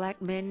announced that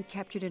black men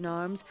captured in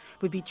arms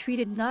would be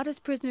treated not as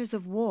prisoners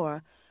of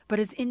war, but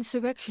as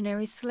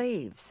insurrectionary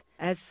slaves.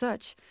 As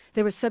such,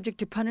 they were subject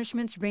to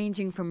punishments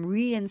ranging from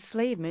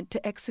re-enslavement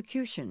to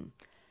execution.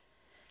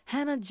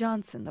 Hannah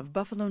Johnson of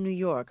Buffalo, New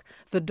York,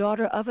 the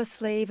daughter of a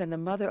slave and the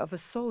mother of a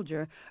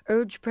soldier,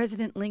 urged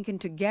President Lincoln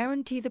to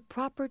guarantee the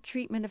proper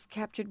treatment of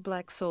captured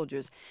black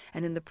soldiers,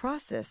 and in the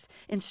process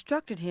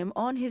instructed him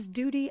on his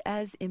duty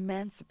as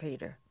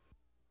emancipator.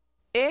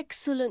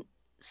 Excellent,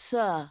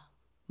 sir.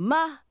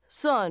 My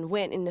son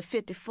went in the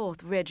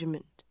 54th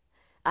Regiment.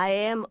 I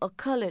am a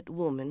colored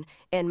woman,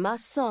 and my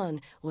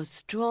son was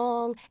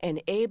strong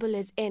and able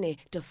as any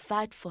to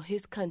fight for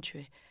his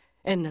country,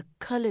 and the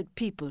colored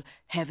people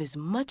have as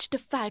much to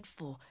fight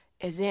for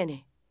as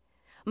any.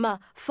 My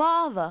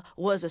father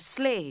was a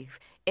slave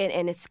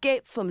and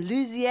escaped from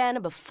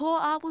Louisiana before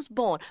I was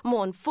born,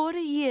 more than 40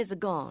 years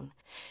agone.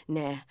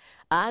 Now,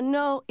 I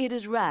know it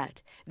is right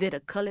that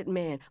a colored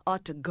man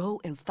ought to go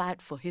and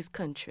fight for his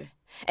country,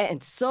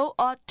 and so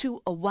ought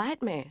to a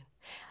white man.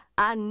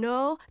 I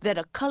know that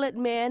a colored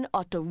man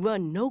ought to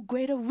run no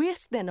greater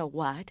risk than a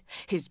white.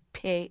 His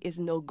pay is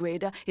no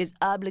greater. His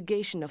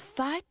obligation to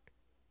fight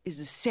is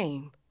the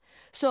same.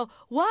 So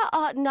why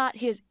ought not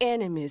his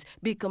enemies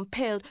be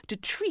compelled to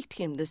treat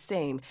him the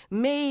same,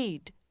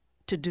 made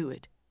to do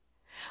it?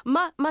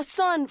 My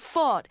son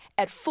fought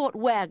at Fort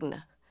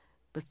Wagner,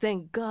 but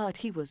thank God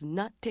he was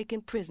not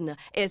taken prisoner,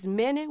 as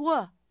many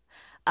were.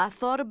 I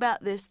thought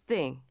about this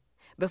thing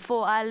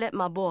before I let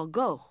my boy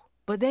go,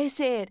 but they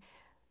said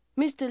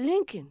Mr.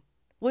 Lincoln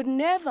would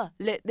never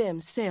let them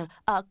sell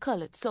our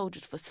colored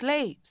soldiers for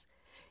slaves.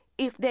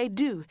 If they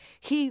do,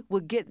 he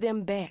would get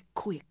them back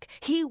quick.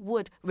 He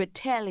would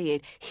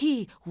retaliate.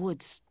 He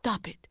would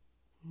stop it.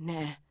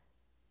 Now,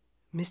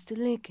 Mr.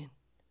 Lincoln,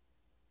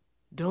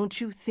 don't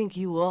you think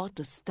you ought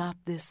to stop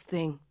this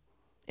thing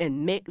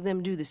and make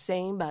them do the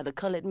same by the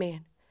colored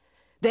men?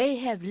 They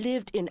have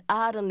lived in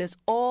idleness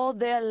all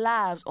their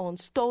lives on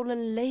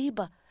stolen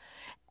labor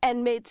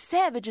and made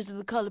savages of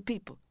the colored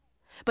people.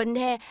 But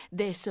now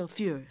they're so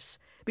furious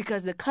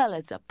because the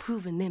coloreds are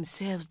proving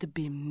themselves to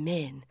be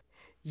men.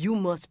 You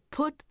must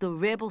put the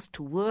rebels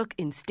to work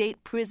in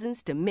state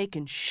prisons to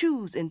making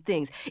shoes and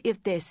things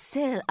if they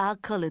sell our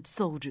colored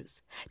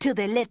soldiers, till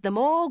they let them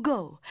all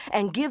go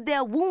and give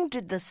their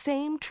wounded the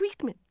same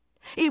treatment.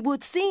 It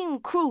would seem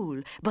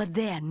cruel, but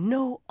there's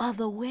no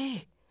other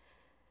way.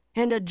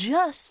 And a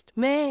just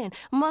man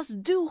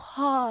must do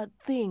hard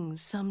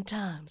things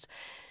sometimes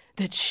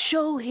that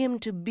show him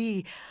to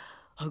be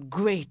a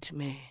great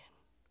man.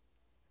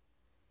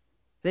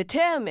 They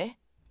tell me,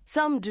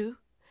 some do,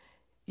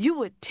 you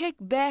would take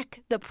back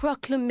the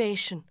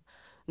proclamation.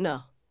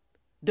 No,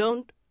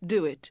 don't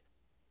do it.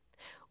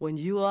 When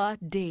you are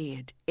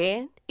dead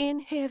and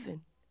in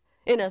heaven,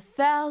 in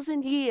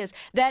 1,000 years,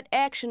 that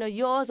action of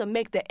yours will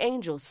make the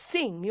angels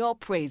sing your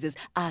praises.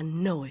 I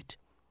know it.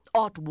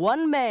 Ought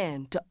one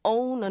man to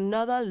own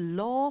another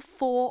law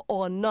for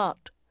or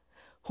not?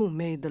 Who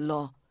made the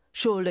law?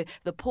 Surely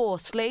the poor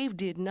slave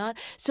did not,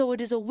 so it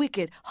is a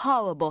wicked,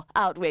 horrible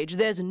outrage.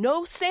 There's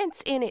no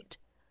sense in it.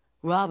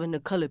 Robbing the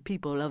colored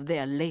people of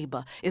their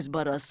labor is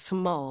but a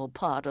small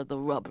part of the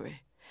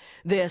robbery.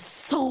 Their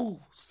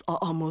souls are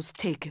almost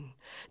taken.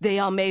 They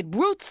are made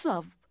brutes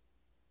of.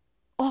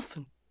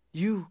 Often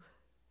you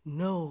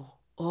know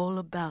all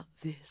about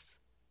this.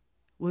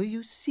 Will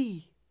you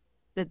see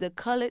that the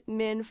colored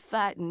men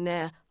fighting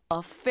now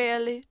are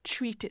fairly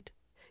treated?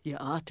 You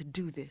ought to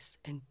do this,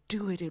 and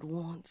do it at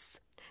once.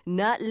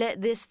 Not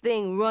let this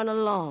thing run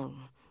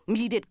along.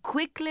 Meet it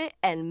quickly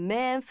and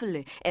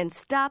manfully, and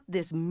stop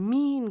this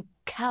mean,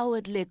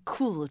 cowardly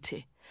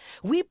cruelty.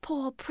 We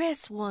poor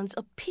oppressed ones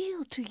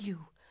appeal to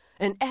you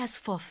and ask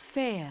for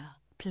fair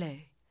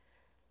play.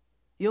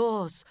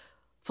 Yours,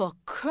 for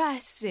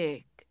Christ's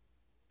sake,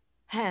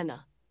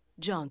 Hannah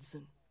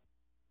Johnson.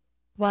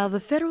 While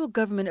the federal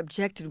government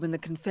objected when the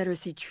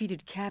Confederacy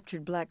treated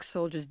captured black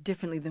soldiers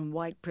differently than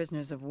white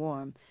prisoners of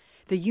war,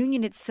 the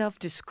Union itself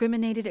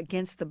discriminated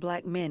against the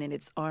black men in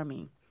its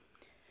army.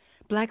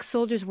 Black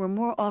soldiers were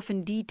more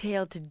often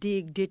detailed to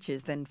dig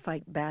ditches than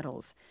fight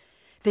battles.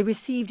 They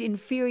received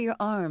inferior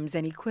arms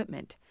and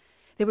equipment.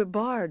 They were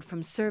barred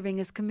from serving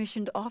as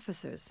commissioned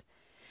officers.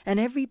 And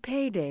every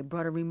payday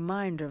brought a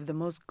reminder of the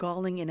most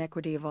galling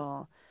inequity of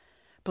all.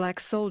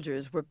 Black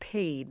soldiers were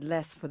paid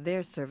less for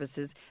their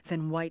services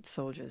than white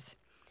soldiers.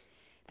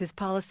 This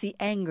policy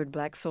angered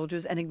black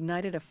soldiers and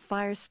ignited a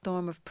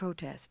firestorm of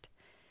protest.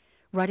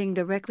 Writing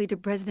directly to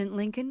President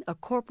Lincoln, a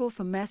corporal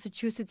from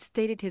Massachusetts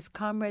stated his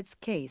comrade's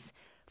case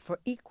for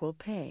equal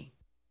pay.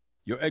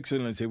 Your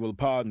Excellency will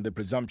pardon the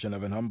presumption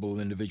of an humble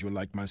individual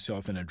like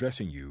myself in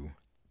addressing you,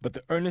 but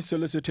the earnest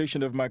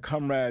solicitation of my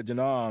comrades in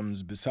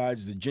arms,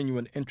 besides the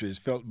genuine interest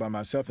felt by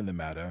myself in the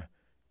matter,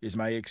 is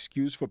my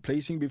excuse for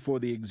placing before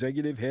the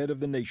executive head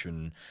of the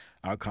nation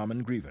our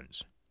common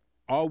grievance.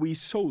 Are we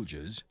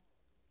soldiers,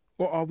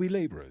 or are we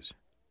laborers?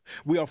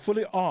 We are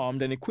fully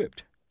armed and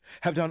equipped,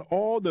 have done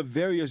all the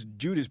various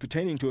duties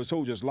pertaining to a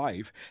soldier's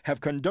life,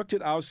 have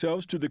conducted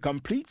ourselves to the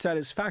complete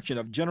satisfaction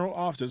of general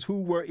officers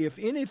who were, if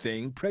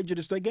anything,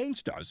 prejudiced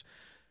against us,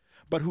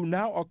 but who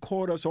now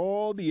accord us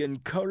all the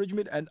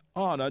encouragement and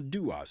honor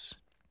due us.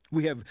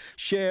 We have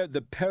shared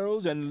the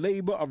perils and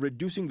labor of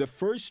reducing the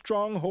first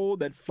stronghold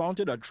that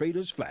flaunted a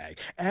traitor's flag,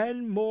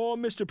 and more,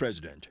 Mr.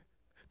 President.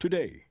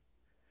 Today,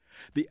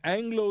 the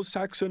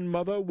Anglo-Saxon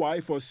mother,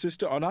 wife, or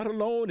sister are not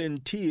alone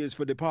in tears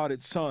for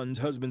departed sons,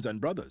 husbands, and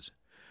brothers.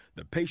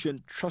 The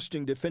patient,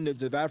 trusting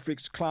defendants of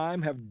Afric's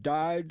clime have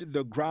dyed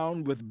the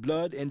ground with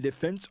blood in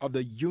defense of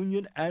the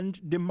Union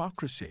and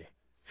democracy.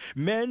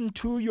 Men,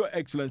 too, Your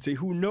Excellency,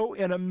 who know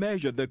in a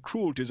measure the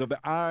cruelties of the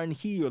iron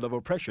heel of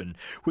oppression,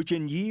 which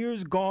in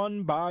years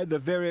gone by the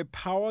very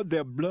power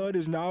their blood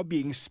is now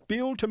being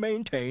spilled to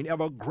maintain,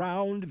 ever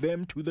ground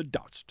them to the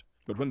dust.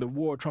 But when the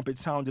war trumpet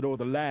sounded o'er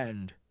the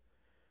land,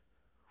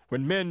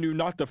 when men knew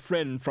not the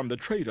friend from the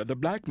traitor, the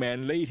black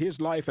man laid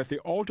his life at the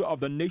altar of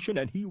the nation,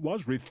 and he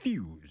was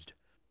refused.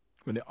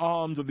 When the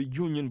arms of the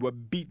Union were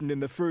beaten in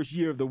the first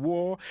year of the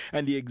war,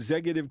 and the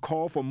executive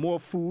called for more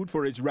food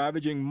for its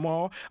ravaging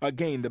maw,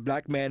 again the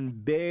black man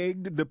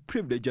begged the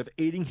privilege of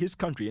aiding his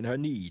country in her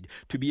need,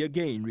 to be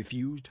again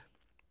refused.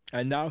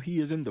 And now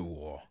he is in the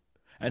war.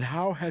 And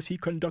how has he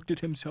conducted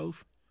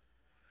himself?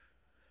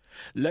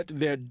 Let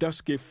their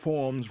dusky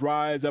forms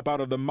rise up out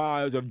of the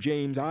mires of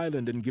James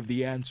Island and give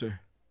the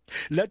answer.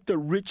 Let the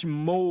rich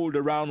mold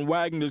around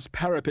Wagner's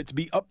parapets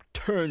be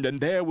upturned,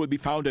 and there will be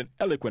found an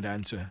eloquent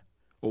answer.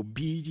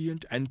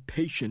 Obedient and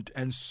patient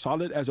and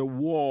solid as a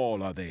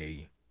wall are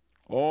they.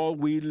 All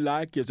we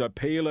lack is a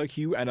paler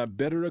hue and a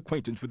better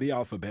acquaintance with the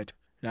alphabet.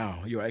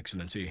 Now, Your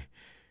Excellency,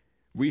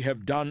 we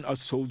have done a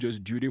soldier's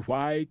duty.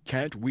 Why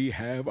can't we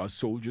have a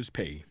soldier's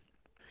pay?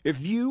 If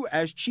you,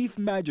 as Chief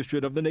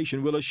Magistrate of the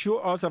nation, will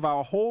assure us of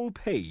our whole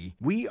pay,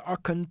 we are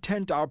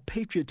content our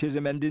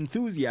patriotism and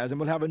enthusiasm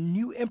will have a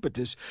new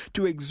impetus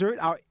to exert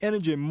our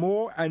energy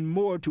more and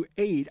more to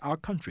aid our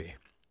country.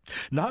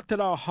 Not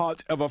that our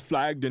hearts ever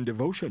flagged in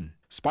devotion,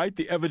 spite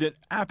the evident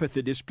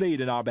apathy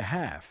displayed in our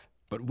behalf,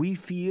 but we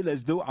feel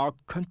as though our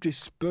country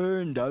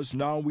spurned us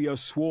now we are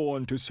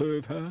sworn to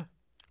serve her.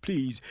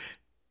 Please,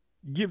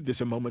 give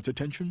this a moment's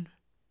attention.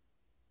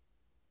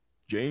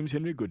 James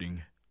Henry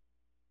Gooding.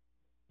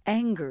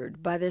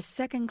 Angered by their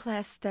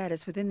second-class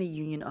status within the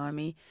Union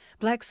Army,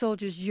 black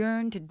soldiers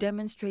yearned to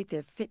demonstrate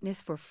their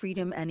fitness for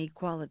freedom and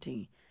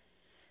equality.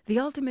 The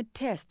ultimate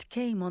test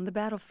came on the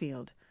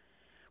battlefield.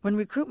 When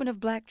recruitment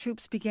of black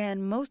troops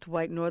began, most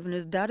white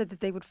Northerners doubted that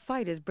they would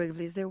fight as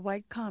bravely as their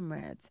white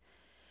comrades.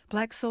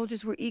 Black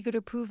soldiers were eager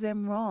to prove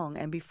them wrong,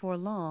 and before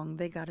long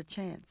they got a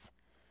chance.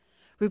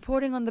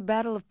 Reporting on the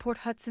Battle of Port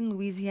Hudson,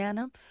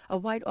 Louisiana, a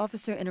white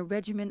officer in a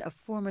regiment of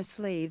former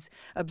slaves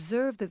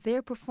observed that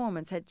their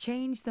performance had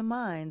changed the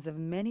minds of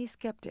many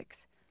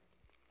skeptics.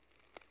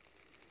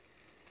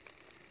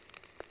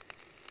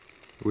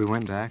 We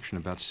went to action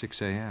about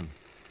 6 a.m.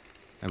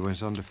 and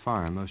was under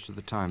fire most of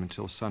the time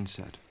until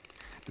sunset.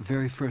 The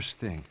very first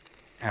thing,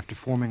 after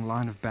forming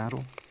line of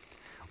battle,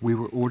 we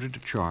were ordered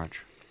to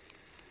charge.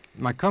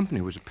 My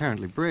company was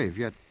apparently brave,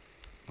 yet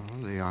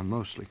they are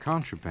mostly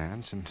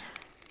contrabands, and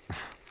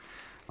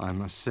I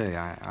must say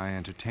I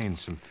entertained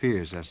some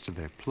fears as to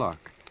their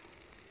pluck.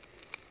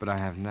 But I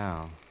have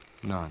now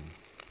none.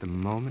 The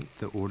moment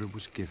the order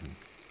was given,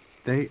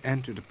 they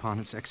entered upon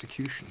its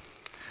execution.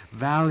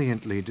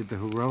 Valiantly did the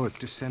heroic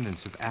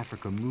descendants of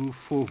Africa move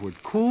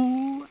forward,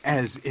 cool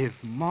as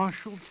if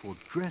marshaled for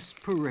dress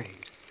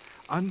parade,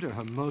 under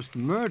her most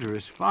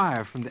murderous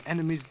fire from the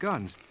enemy's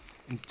guns,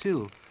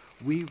 until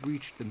we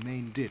reached the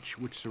main ditch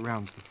which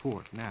surrounds the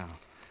fort now.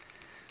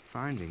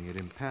 Finding it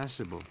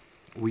impassable,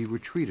 we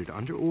retreated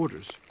under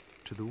orders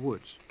to the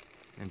woods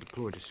and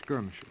deployed as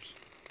skirmishers.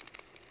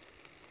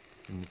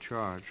 In the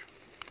charge,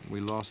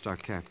 we lost our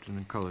captain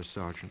and color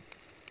sergeant.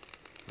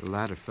 The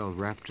latter fell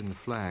wrapped in the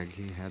flag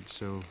he had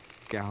so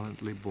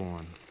gallantly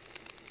borne.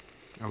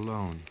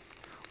 Alone,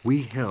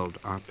 we held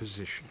our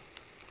position,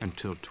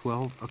 until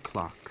 12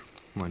 o'clock,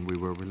 when we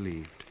were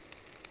relieved.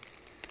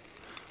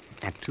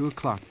 At 2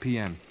 o'clock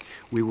p.m.,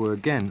 we were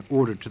again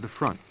ordered to the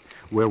front,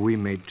 where we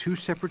made 2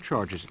 separate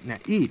charges, now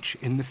each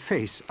in the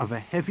face of a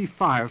heavy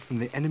fire from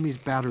the enemy's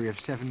battery of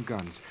 7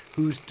 guns,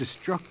 whose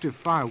destructive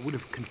fire would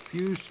have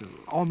confused and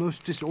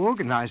almost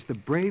disorganized the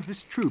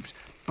bravest troops.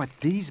 But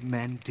these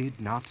men did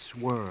not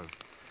swerve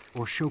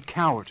or show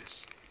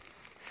cowardice.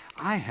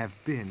 I have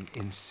been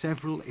in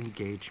several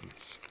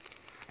engagements,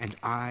 and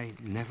I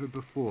never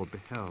before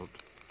beheld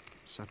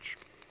such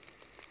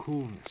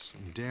coolness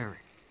and daring.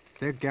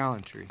 Their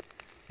gallantry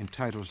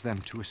entitles them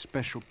to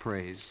especial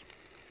praise.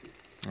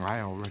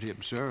 I already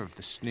observe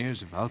the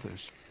sneers of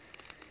others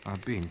are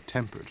being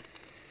tempered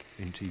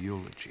into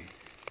eulogy.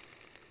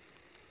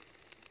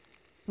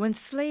 When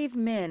slave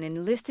men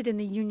enlisted in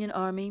the Union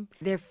Army,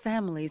 their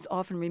families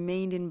often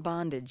remained in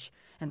bondage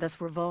and thus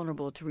were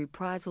vulnerable to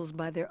reprisals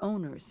by their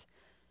owners.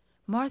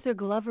 Martha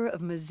Glover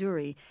of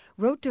Missouri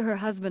wrote to her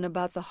husband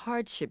about the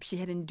hardship she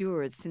had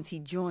endured since he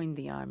joined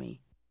the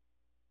Army.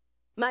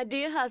 My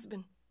dear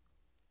husband,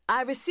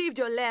 I received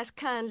your last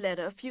kind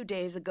letter a few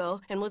days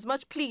ago and was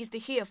much pleased to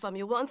hear from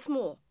you once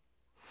more.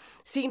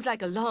 Seems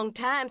like a long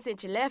time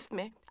since you left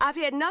me. I've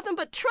had nothing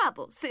but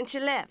trouble since you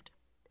left.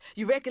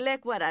 You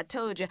recollect what I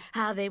told you,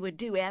 how they would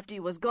do after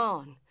you was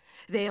gone.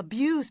 They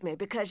abuse me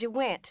because you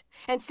went,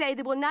 and say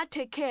they will not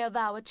take care of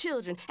our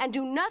children, and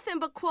do nothing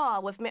but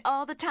quarrel with me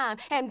all the time,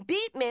 and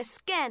beat me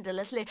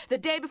scandalously the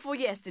day before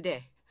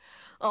yesterday.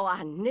 Oh,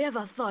 I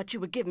never thought you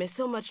would give me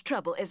so much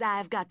trouble as I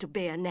have got to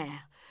bear now.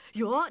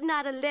 You ought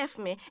not have left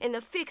me in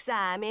the fix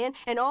I'm in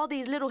and all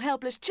these little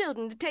helpless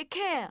children to take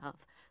care of.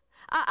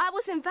 I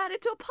was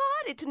invited to a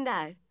party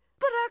tonight,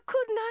 but I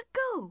could not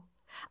go.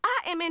 I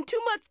am in too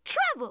much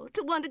trouble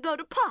to want to go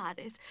to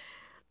parties.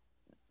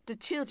 The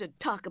children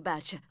talk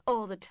about you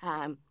all the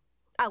time.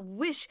 I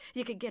wish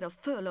you could get a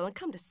furlough and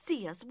come to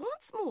see us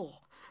once more.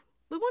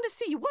 We want to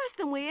see you worse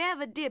than we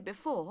ever did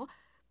before.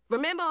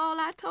 Remember all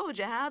I told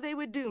you, how they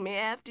would do me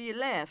after you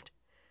left.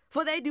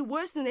 For they do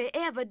worse than they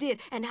ever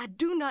did, and I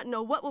do not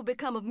know what will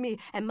become of me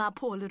and my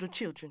poor little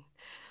children.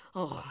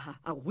 Oh,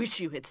 I wish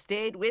you had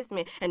stayed with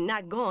me and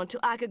not gone till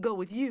I could go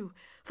with you,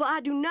 for I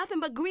do nothing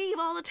but grieve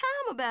all the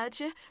time about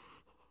you.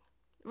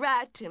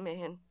 Write to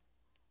me and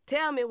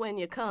tell me when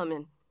you're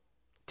coming.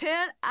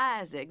 Tell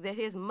Isaac that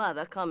his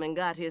mother come and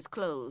got his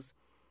clothes.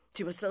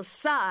 She was so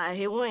sorry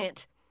he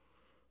went.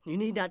 You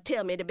need not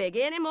tell me to beg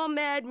any more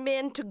married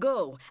men to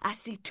go. I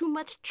see too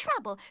much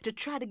trouble to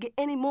try to get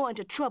any more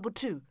into trouble,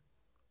 too.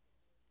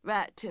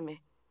 Write to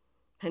me,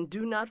 and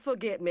do not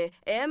forget me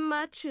and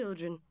my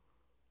children.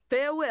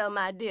 Farewell,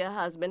 my dear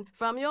husband,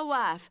 from your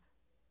wife,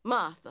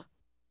 Martha.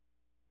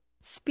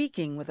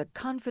 Speaking with a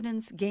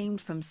confidence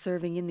gained from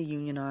serving in the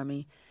Union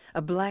Army,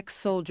 a black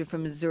soldier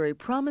from Missouri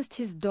promised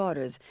his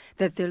daughters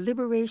that their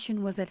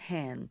liberation was at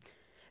hand,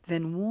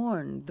 then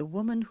warned the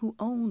woman who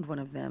owned one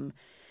of them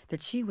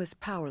that she was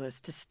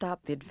powerless to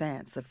stop the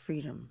advance of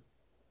freedom.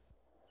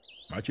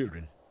 My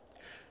children,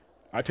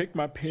 I take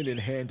my pen in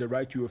hand to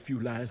write you a few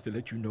lines to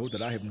let you know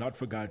that I have not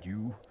forgot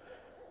you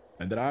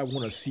and that I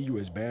want to see you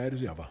as bad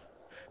as ever.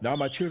 Now,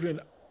 my children,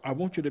 I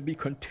want you to be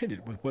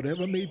contented with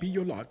whatever may be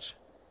your lots.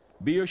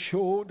 Be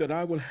assured that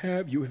I will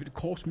have you if it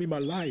costs me my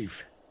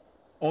life.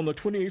 On the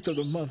 28th of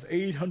the month,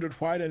 800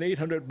 white and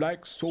 800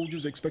 black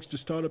soldiers expect to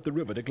start up the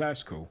river to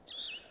Glasgow.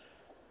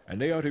 And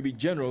they are to be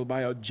generaled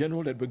by a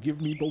general that will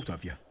give me both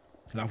of you.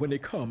 Now, when they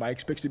come, I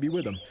expect to be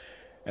with them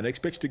and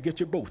expect to get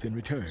you both in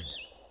return.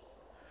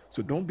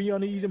 So don't be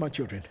uneasy, my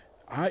children.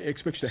 I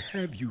expect to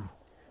have you.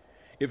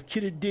 If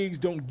Kitty Diggs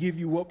don't give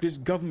you up, this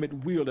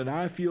government will, and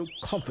I feel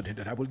confident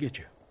that I will get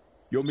you.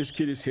 Your Miss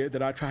Kitty said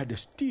that I tried to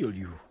steal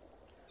you.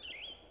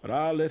 But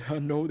I'll let her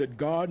know that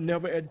God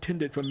never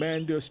intended for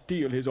man to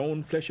steal his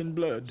own flesh and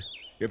blood.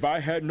 If I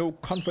had no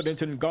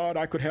confidence in God,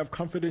 I could have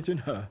confidence in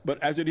her.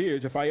 But as it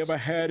is, if I ever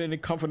had any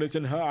confidence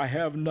in her, I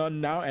have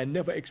none now and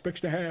never expects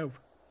to have.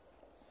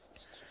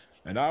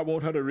 And I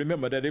want her to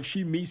remember that if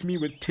she meets me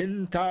with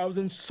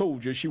 10,000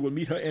 soldiers, she will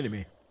meet her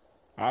enemy.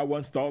 I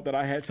once thought that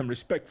I had some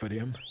respect for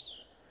them.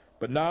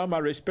 But now my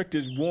respect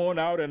is worn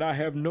out and I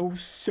have no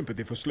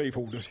sympathy for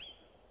slaveholders.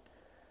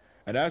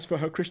 And as for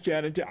her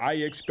Christianity, I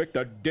expect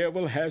the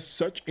devil has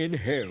such in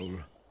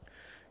hell.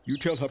 You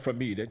tell her from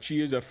me that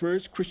she is the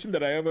first Christian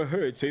that I ever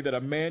heard say that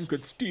a man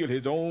could steal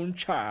his own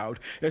child,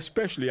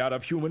 especially out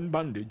of human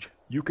bondage.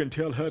 You can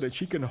tell her that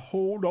she can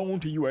hold on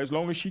to you as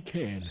long as she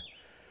can.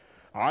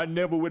 I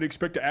never would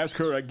expect to ask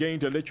her again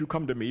to let you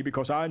come to me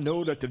because I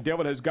know that the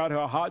devil has got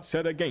her heart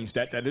set against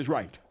that. That is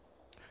right.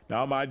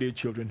 Now, my dear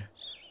children,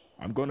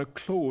 I'm going to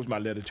close my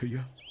letter to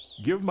you.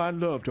 Give my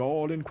love to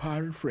all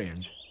inquiring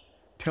friends.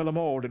 Tell them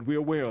all that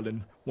we're well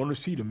and want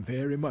to see them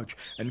very much.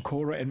 And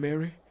Cora and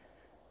Mary,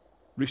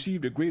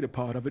 receive the greater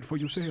part of it for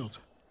yourselves.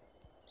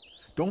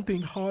 Don't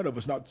think hard of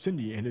us not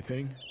sending you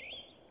anything.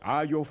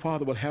 I, your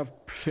father, will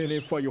have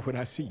plenty for you when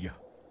I see you.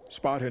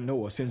 Spot and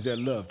Noah sends their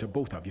love to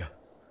both of you.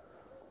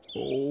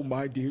 Oh,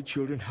 my dear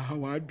children,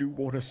 how I do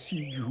want to see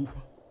you.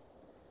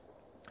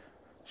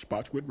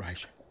 Spotswood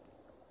Rice.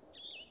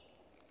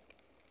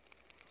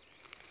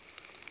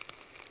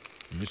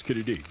 Miss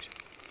Kitty Diggs.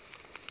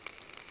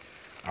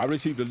 I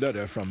received a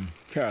letter from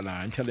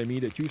Caroline telling me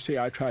that you say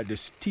I tried to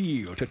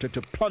steal,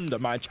 to plunder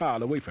my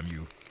child away from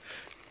you.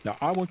 Now,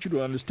 I want you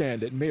to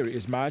understand that Mary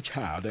is my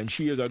child, and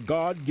she is a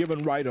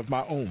God-given right of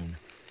my own.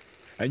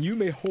 And you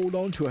may hold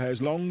on to her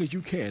as long as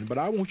you can, but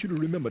I want you to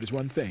remember this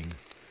one thing,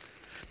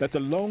 that the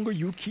longer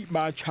you keep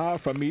my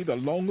child from me, the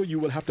longer you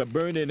will have to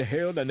burn in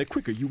hell, and the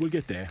quicker you will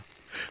get there.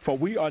 For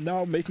we are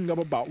now making up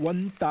about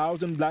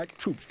 1,000 black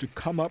troops to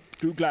come up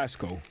through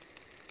Glasgow.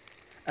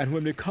 And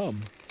when they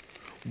come,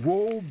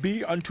 woe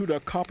be unto the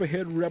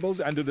Copperhead rebels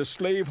and to the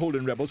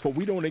slave-holding rebels, for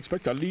we don't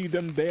expect to leave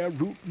them there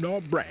root nor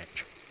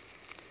branch.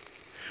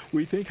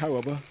 We think,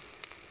 however,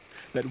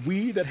 that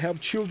we that have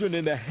children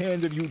in the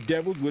hands of you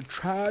devils will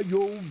try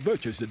your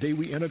virtues the day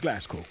we enter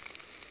Glasgow.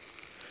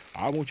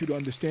 I want you to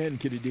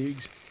understand, Kitty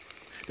Diggs,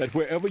 that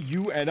wherever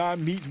you and I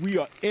meet, we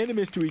are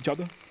enemies to each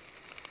other.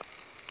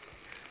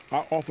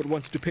 I offered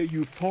once to pay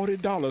you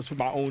 $40 for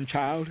my own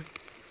child,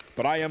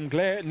 but I am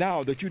glad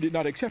now that you did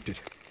not accept it.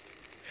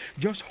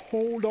 Just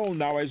hold on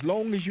now as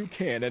long as you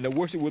can, and the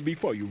worse it will be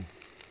for you.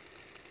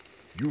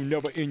 You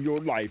never in your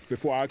life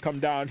before I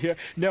come down here,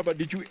 never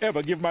did you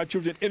ever give my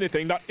children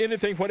anything, not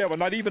anything whatever,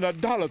 not even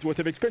 $1's worth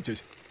of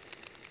expenses.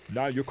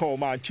 Now you call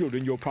my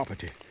children your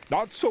property.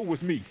 Not so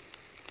with me.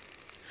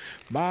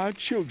 My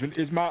children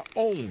is my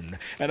own,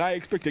 and I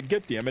expect to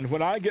get them, and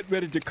when I get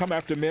ready to come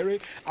after Mary,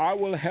 I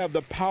will have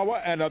the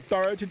power and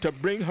authority to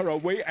bring her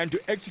away and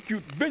to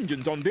execute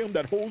vengeance on them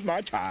that holds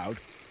my child.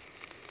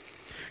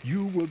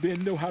 You will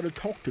then know how to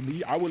talk to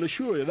me, I will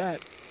assure you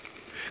that.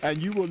 And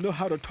you will know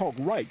how to talk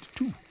right,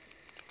 too.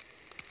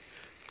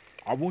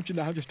 I want you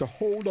now just to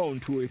hold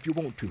on to it if you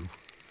want to.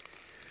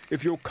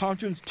 If your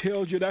conscience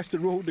tells you that's the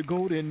road to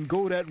go, then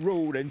go that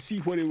road and see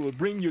what it will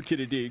bring you,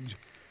 Kitty Diggs.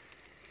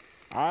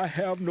 I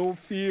have no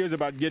fears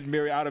about getting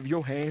Mary out of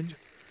your hands.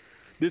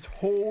 This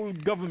whole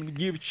government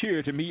gives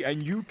cheer to me,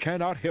 and you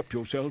cannot help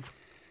yourself.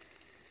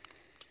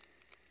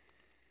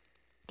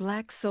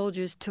 Black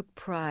soldiers took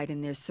pride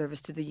in their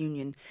service to the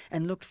Union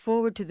and looked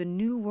forward to the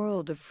new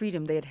world of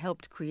freedom they had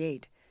helped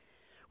create.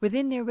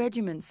 Within their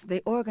regiments,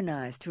 they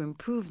organized to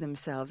improve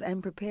themselves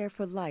and prepare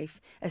for life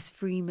as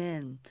free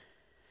men.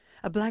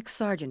 A black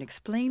sergeant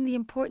explained the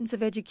importance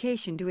of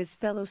education to his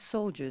fellow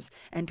soldiers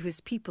and to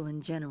his people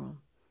in general.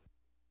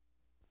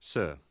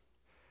 Sir,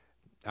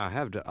 I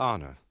have the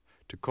honor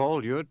to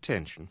call your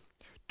attention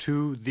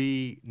to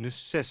the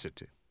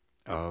necessity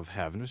of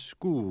having a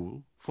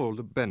school for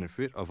the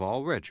benefit of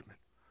our regiment.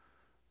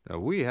 Now,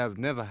 we have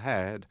never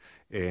had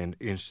an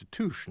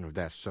institution of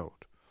that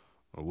sort.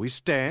 We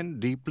stand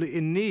deeply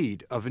in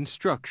need of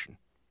instruction,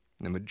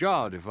 the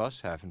majority of us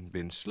having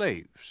been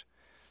slaves.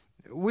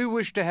 We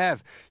wish to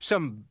have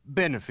some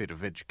benefit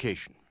of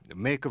education, to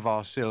make of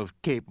ourselves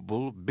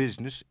capable of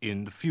business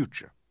in the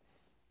future.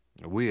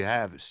 We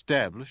have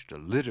established a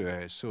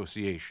literary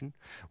association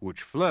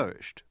which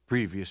flourished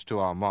previous to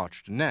our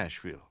march to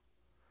Nashville.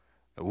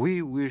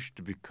 We wish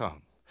to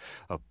become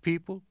a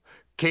people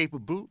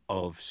capable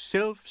of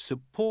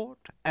self-support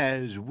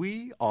as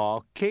we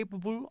are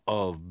capable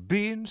of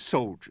being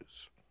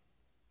soldiers.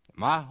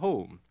 My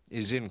home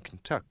is in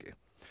Kentucky,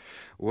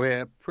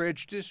 where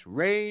prejudice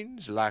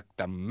reigns like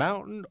the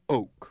mountain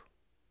oak,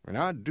 and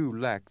I do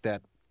lack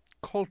that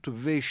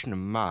cultivation of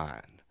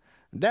mind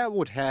that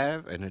would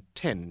have a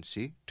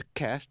tendency to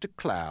cast a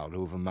cloud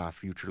over my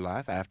future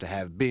life after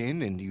have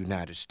been in the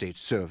United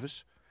States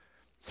service.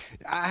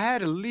 I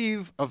had a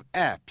leave of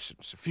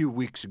absence a few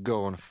weeks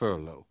ago on a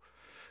furlough,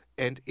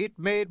 and it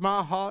made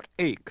my heart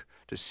ache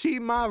to see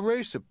my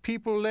race of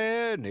people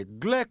there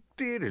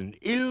neglected and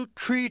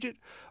ill-treated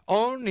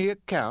on the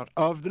account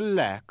of the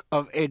lack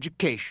of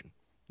education,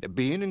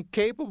 being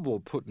incapable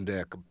of putting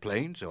their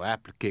complaints or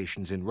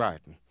applications in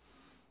writing.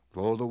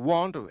 For the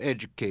want of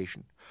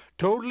education,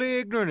 totally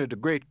ignorant of the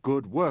great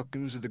good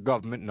workings of the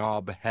government in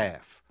our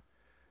behalf.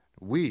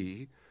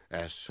 We,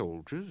 as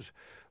soldiers,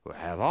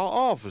 have our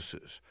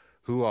officers,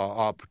 who are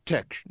our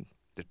protection,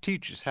 to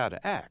teach us how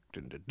to act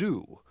and to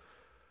do.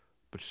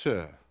 But,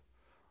 sir,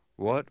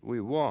 what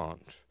we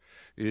want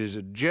is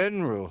a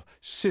general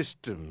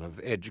system of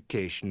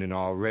education in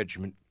our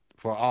regiment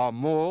for our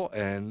moral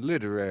and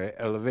literary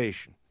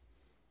elevation.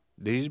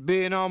 These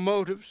being our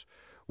motives,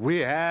 we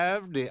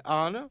have the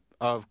honor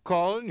of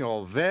calling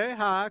your very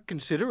high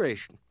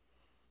consideration.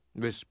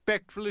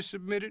 Respectfully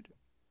submitted,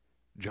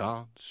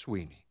 John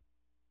Sweeney.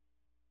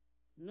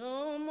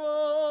 No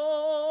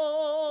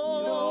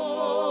more, no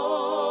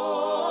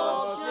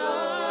more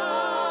child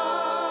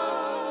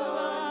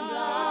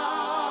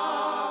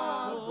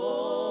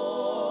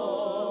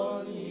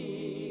for me.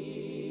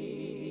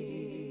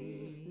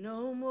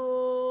 No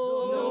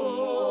more, no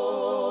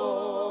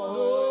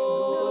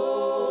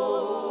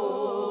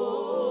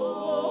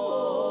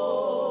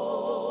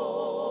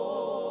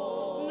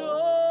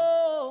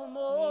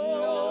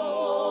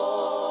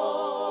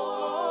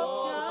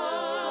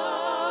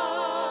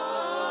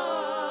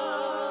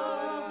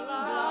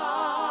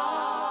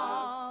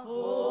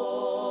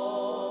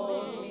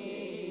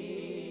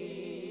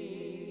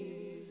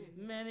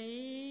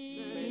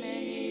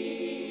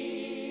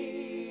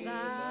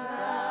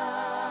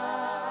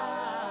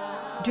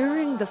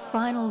During the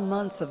final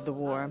months of the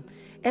war,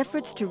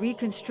 efforts to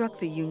reconstruct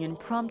the Union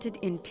prompted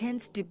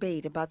intense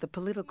debate about the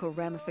political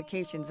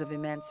ramifications of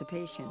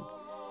emancipation.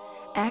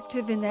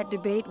 Active in that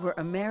debate were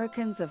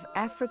Americans of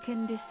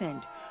African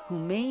descent who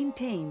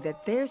maintained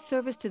that their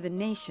service to the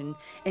nation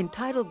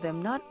entitled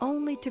them not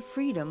only to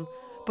freedom,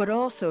 but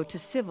also to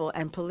civil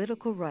and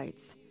political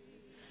rights.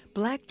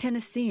 Black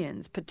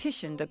Tennesseans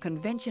petitioned a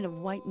convention of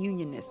white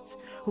Unionists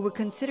who were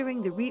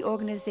considering the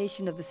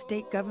reorganization of the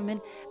state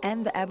government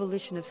and the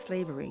abolition of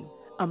slavery.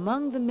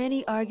 Among the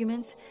many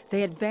arguments,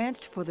 they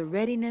advanced for the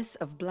readiness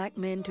of black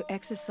men to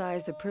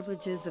exercise the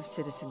privileges of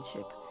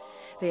citizenship.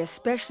 They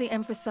especially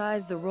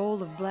emphasized the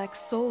role of black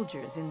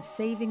soldiers in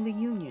saving the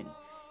Union.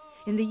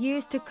 In the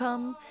years to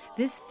come,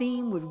 this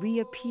theme would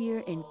reappear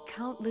in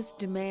countless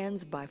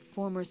demands by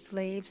former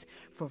slaves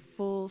for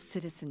full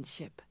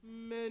citizenship.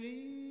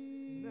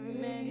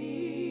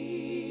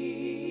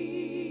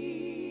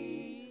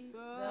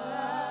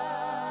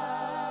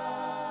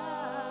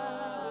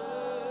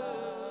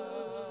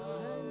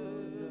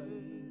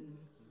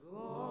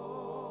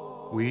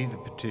 We, the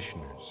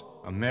petitioners,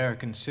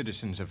 American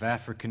citizens of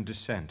African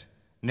descent,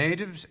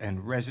 natives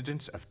and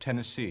residents of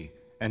Tennessee,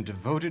 and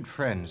devoted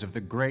friends of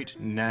the great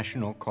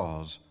national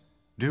cause,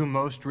 do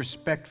most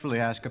respectfully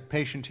ask a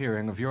patient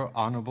hearing of your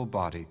honorable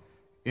body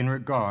in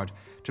regard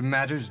to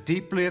matters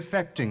deeply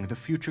affecting the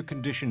future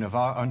condition of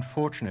our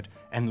unfortunate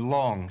and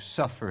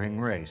long-suffering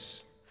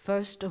race.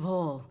 First of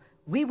all,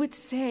 we would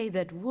say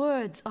that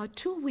words are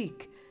too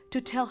weak to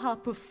tell how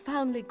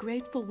profoundly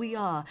grateful we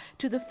are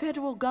to the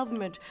federal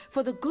government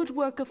for the good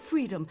work of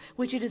freedom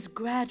which it is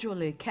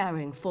gradually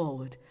carrying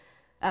forward.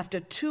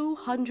 After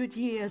 200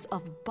 years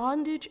of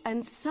bondage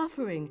and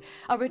suffering,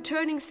 a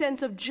returning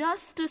sense of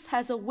justice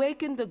has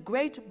awakened the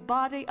great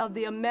body of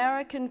the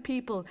American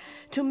people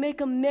to make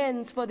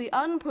amends for the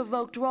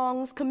unprovoked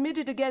wrongs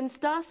committed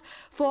against us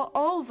for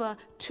over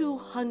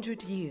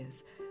 200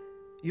 years.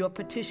 Your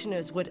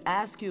petitioners would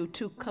ask you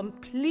to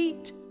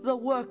complete the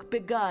work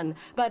begun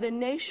by the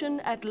nation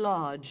at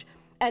large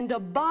and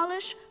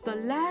abolish the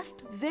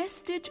last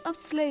vestige of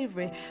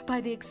slavery by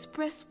the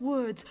express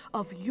words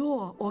of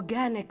your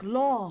organic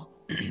law.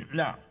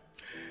 Now,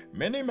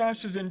 many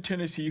masters in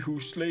Tennessee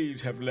whose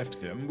slaves have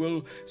left them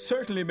will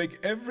certainly make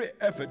every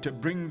effort to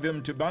bring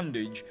them to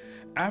bondage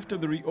after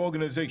the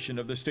reorganization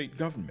of the state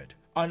government,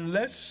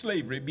 unless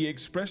slavery be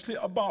expressly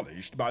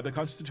abolished by the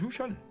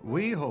Constitution.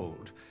 We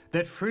hold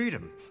that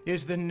freedom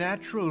is the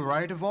natural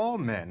right of all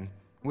men,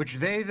 which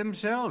they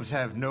themselves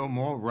have no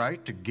more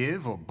right to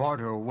give or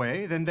barter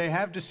away than they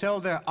have to sell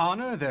their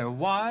honor, their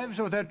wives,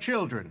 or their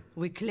children.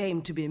 We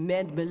claim to be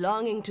men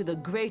belonging to the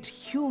great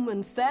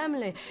human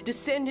family,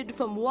 descended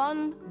from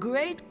one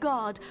great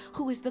God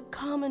who is the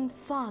common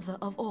father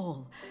of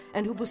all,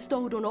 and who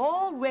bestowed on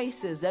all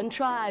races and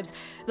tribes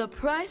the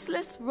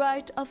priceless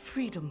right of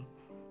freedom.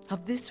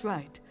 Of this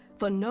right,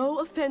 for no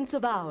offense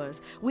of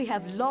ours, we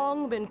have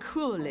long been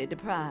cruelly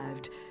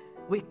deprived.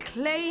 We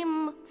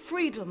claim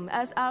freedom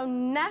as our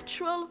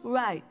natural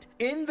right.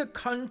 In the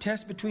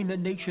contest between the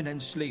nation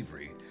and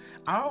slavery,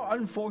 our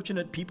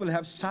unfortunate people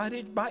have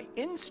sided by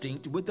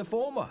instinct with the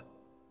former.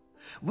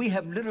 We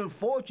have little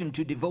fortune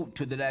to devote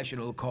to the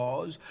national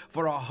cause,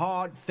 for our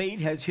hard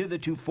fate has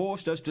hitherto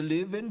forced us to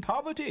live in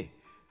poverty.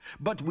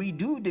 But we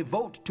do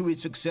devote to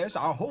its success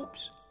our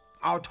hopes,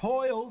 our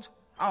toils,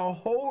 our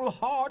whole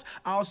heart,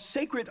 our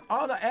sacred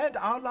honor, and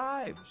our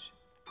lives.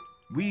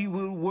 We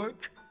will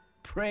work,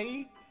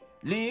 pray,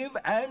 live,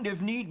 and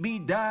if need be,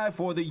 die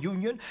for the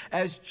Union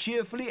as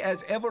cheerfully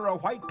as ever a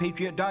white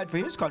patriot died for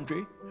his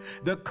country.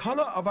 The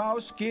color of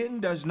our skin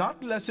does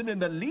not lessen in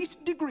the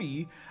least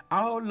degree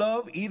our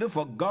love either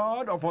for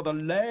God or for the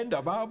land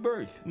of our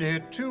birth. Near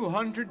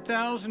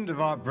 200,000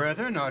 of our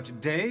brethren are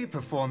today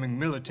performing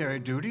military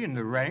duty in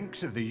the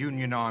ranks of the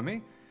Union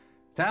Army.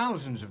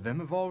 Thousands of them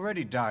have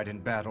already died in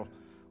battle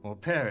or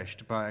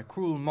perished by a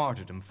cruel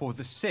martyrdom for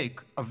the sake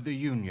of the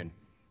Union.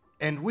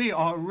 And we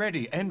are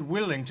ready and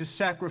willing to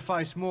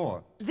sacrifice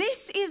more.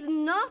 This is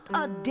not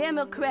a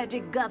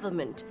democratic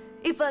government.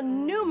 If a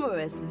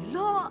numerous,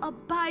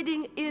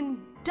 law-abiding,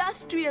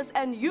 industrious,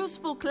 and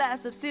useful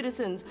class of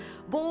citizens,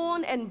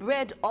 born and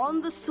bred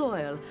on the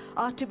soil,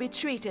 are to be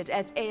treated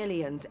as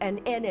aliens and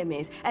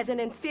enemies, as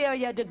an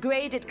inferior,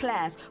 degraded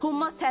class who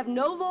must have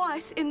no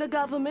voice in the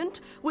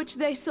government, which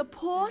they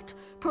support,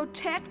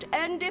 protect,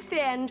 and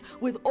defend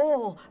with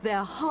all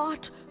their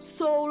heart,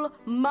 soul,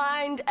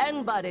 mind,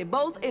 and body,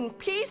 both in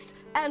peace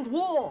and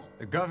war.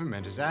 The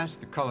government has asked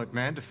the colored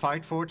man to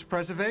fight for its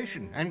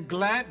preservation, and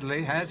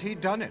gladly has he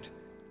done it.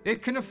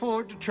 It can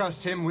afford to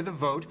trust him with a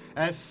vote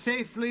as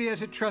safely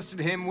as it trusted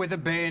him with a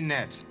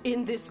bayonet.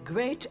 In this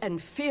great and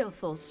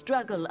fearful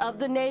struggle of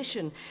the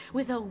nation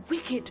with a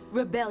wicked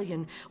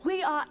rebellion,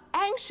 we are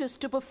anxious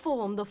to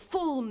perform the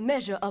full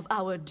measure of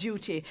our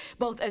duty,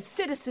 both as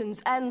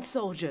citizens and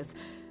soldiers.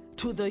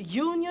 To the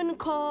Union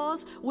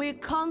cause, we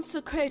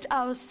consecrate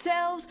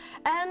ourselves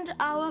and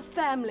our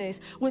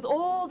families with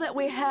all that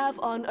we have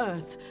on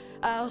earth.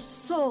 Our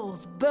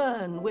souls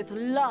burn with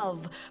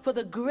love for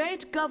the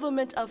great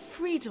government of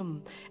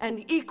freedom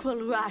and equal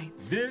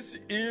rights. This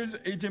is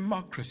a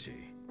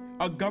democracy,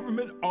 a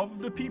government of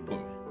the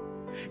people.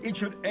 It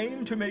should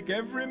aim to make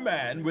every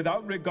man,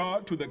 without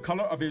regard to the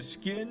color of his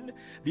skin,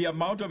 the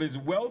amount of his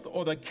wealth,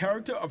 or the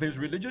character of his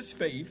religious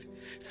faith,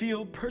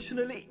 feel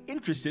personally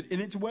interested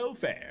in its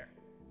welfare.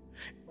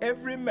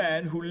 Every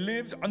man who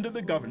lives under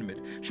the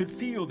government should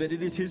feel that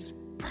it is his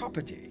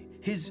property,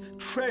 his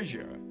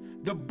treasure,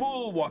 the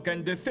bulwark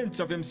and defense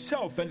of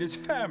himself and his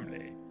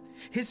family,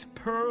 his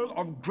pearl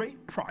of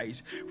great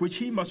price, which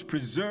he must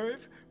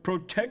preserve,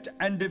 protect,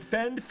 and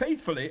defend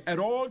faithfully at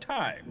all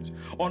times,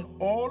 on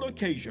all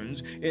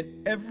occasions,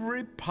 in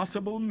every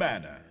possible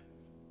manner.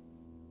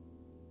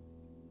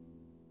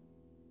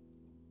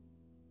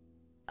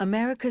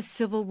 America's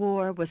Civil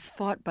War was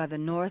fought by the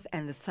North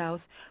and the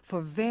South for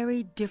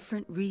very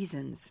different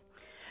reasons.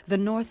 The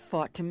North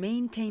fought to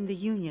maintain the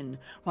Union,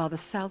 while the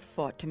South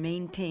fought to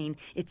maintain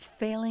its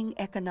failing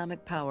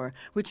economic power,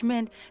 which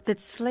meant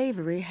that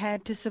slavery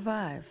had to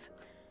survive.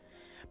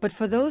 But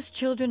for those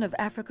children of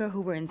Africa who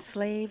were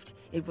enslaved,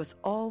 it was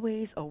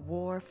always a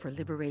war for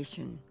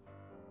liberation.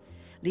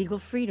 Legal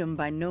freedom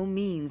by no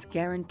means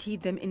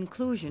guaranteed them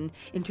inclusion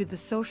into the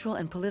social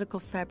and political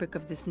fabric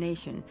of this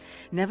nation.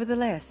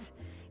 Nevertheless,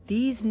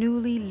 these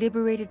newly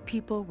liberated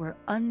people were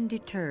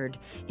undeterred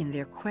in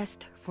their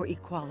quest for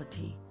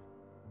equality.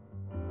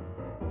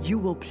 You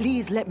will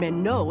please let me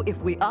know if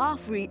we are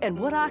free and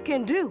what I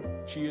can do.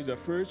 She is the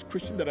first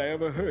Christian that I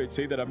ever heard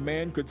say that a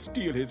man could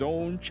steal his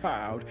own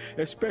child,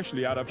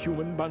 especially out of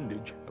human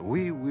bondage.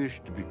 We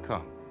wish to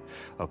become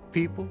a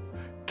people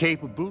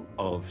capable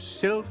of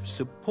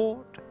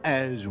self-support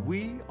as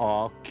we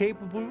are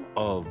capable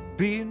of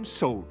being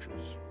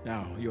soldiers.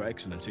 Now, Your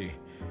Excellency,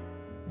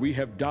 we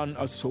have done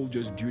a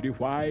soldier's duty.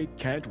 Why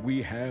can't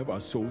we have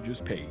a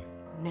soldier's pay?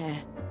 Nah,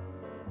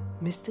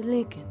 Mr.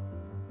 Lincoln,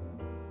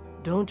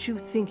 don't you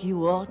think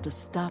you ought to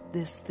stop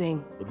this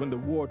thing? But when the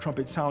war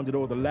trumpet sounded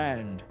o'er the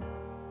land,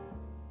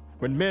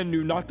 when men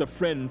knew not the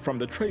friend from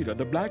the traitor,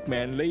 the black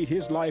man laid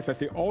his life at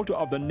the altar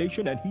of the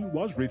nation, and he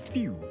was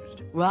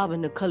refused.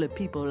 Robbing the colored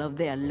people of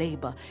their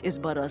labor is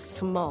but a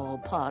small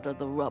part of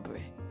the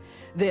robbery.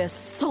 Their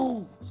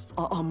souls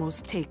are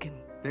almost taken.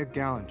 Their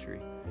gallantry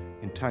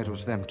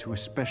entitles them to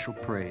especial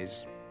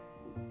praise.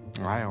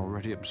 I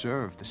already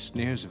observe the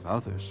sneers of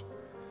others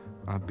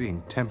are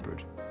being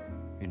tempered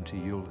into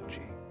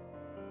eulogy.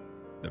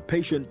 The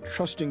patient,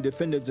 trusting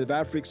defendants of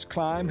Afric's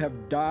climb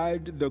have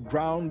dyed the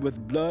ground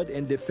with blood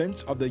in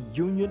defense of the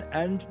Union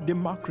and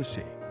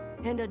democracy.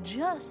 And a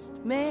just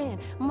man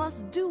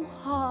must do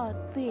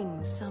hard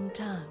things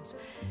sometimes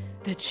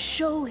that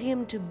show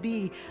him to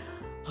be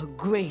a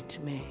great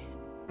man.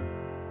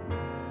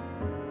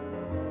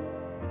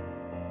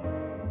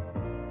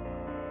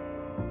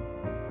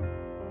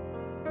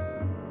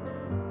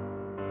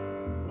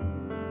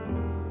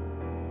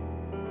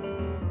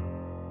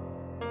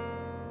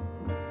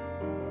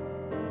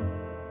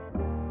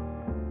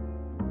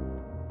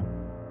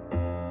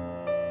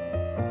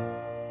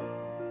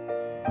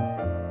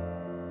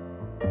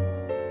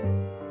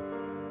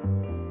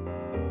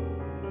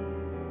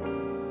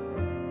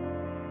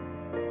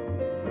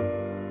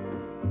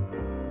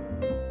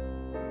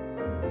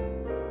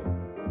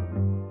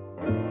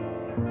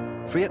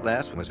 Free at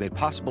Last was made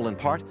possible in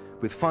part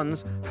with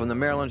funds from the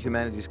Maryland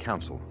Humanities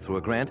Council through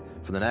a grant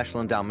from the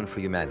National Endowment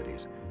for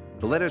Humanities.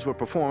 The letters were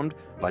performed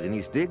by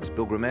Denise Diggs,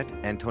 Bill Grimmett,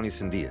 and Tony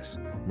Cindias.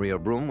 Maria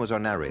Broom was our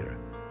narrator.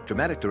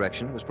 Dramatic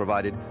direction was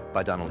provided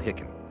by Donald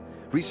Hicken.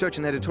 Research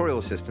and editorial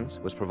assistance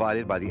was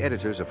provided by the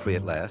editors of Free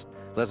at Last,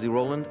 Leslie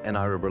Rowland and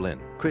Ira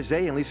Berlin. Chris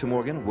Zay and Lisa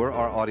Morgan were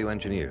our audio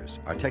engineers.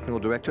 Our technical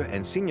director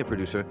and senior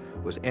producer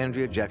was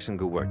Andrea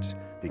Jackson-Gewirtz.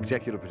 The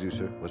executive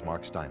producer was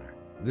Mark Steiner.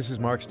 This is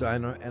Mark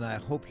Steiner, and I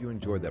hope you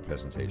enjoyed that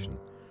presentation.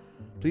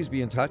 Please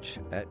be in touch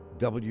at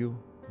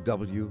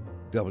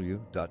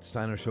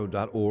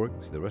www.steinershow.org,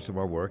 see the rest of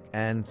our work,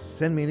 and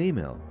send me an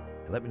email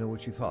and let me know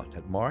what you thought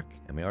at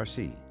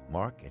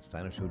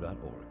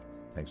mark@steinershow.org.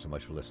 Thanks so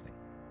much for listening.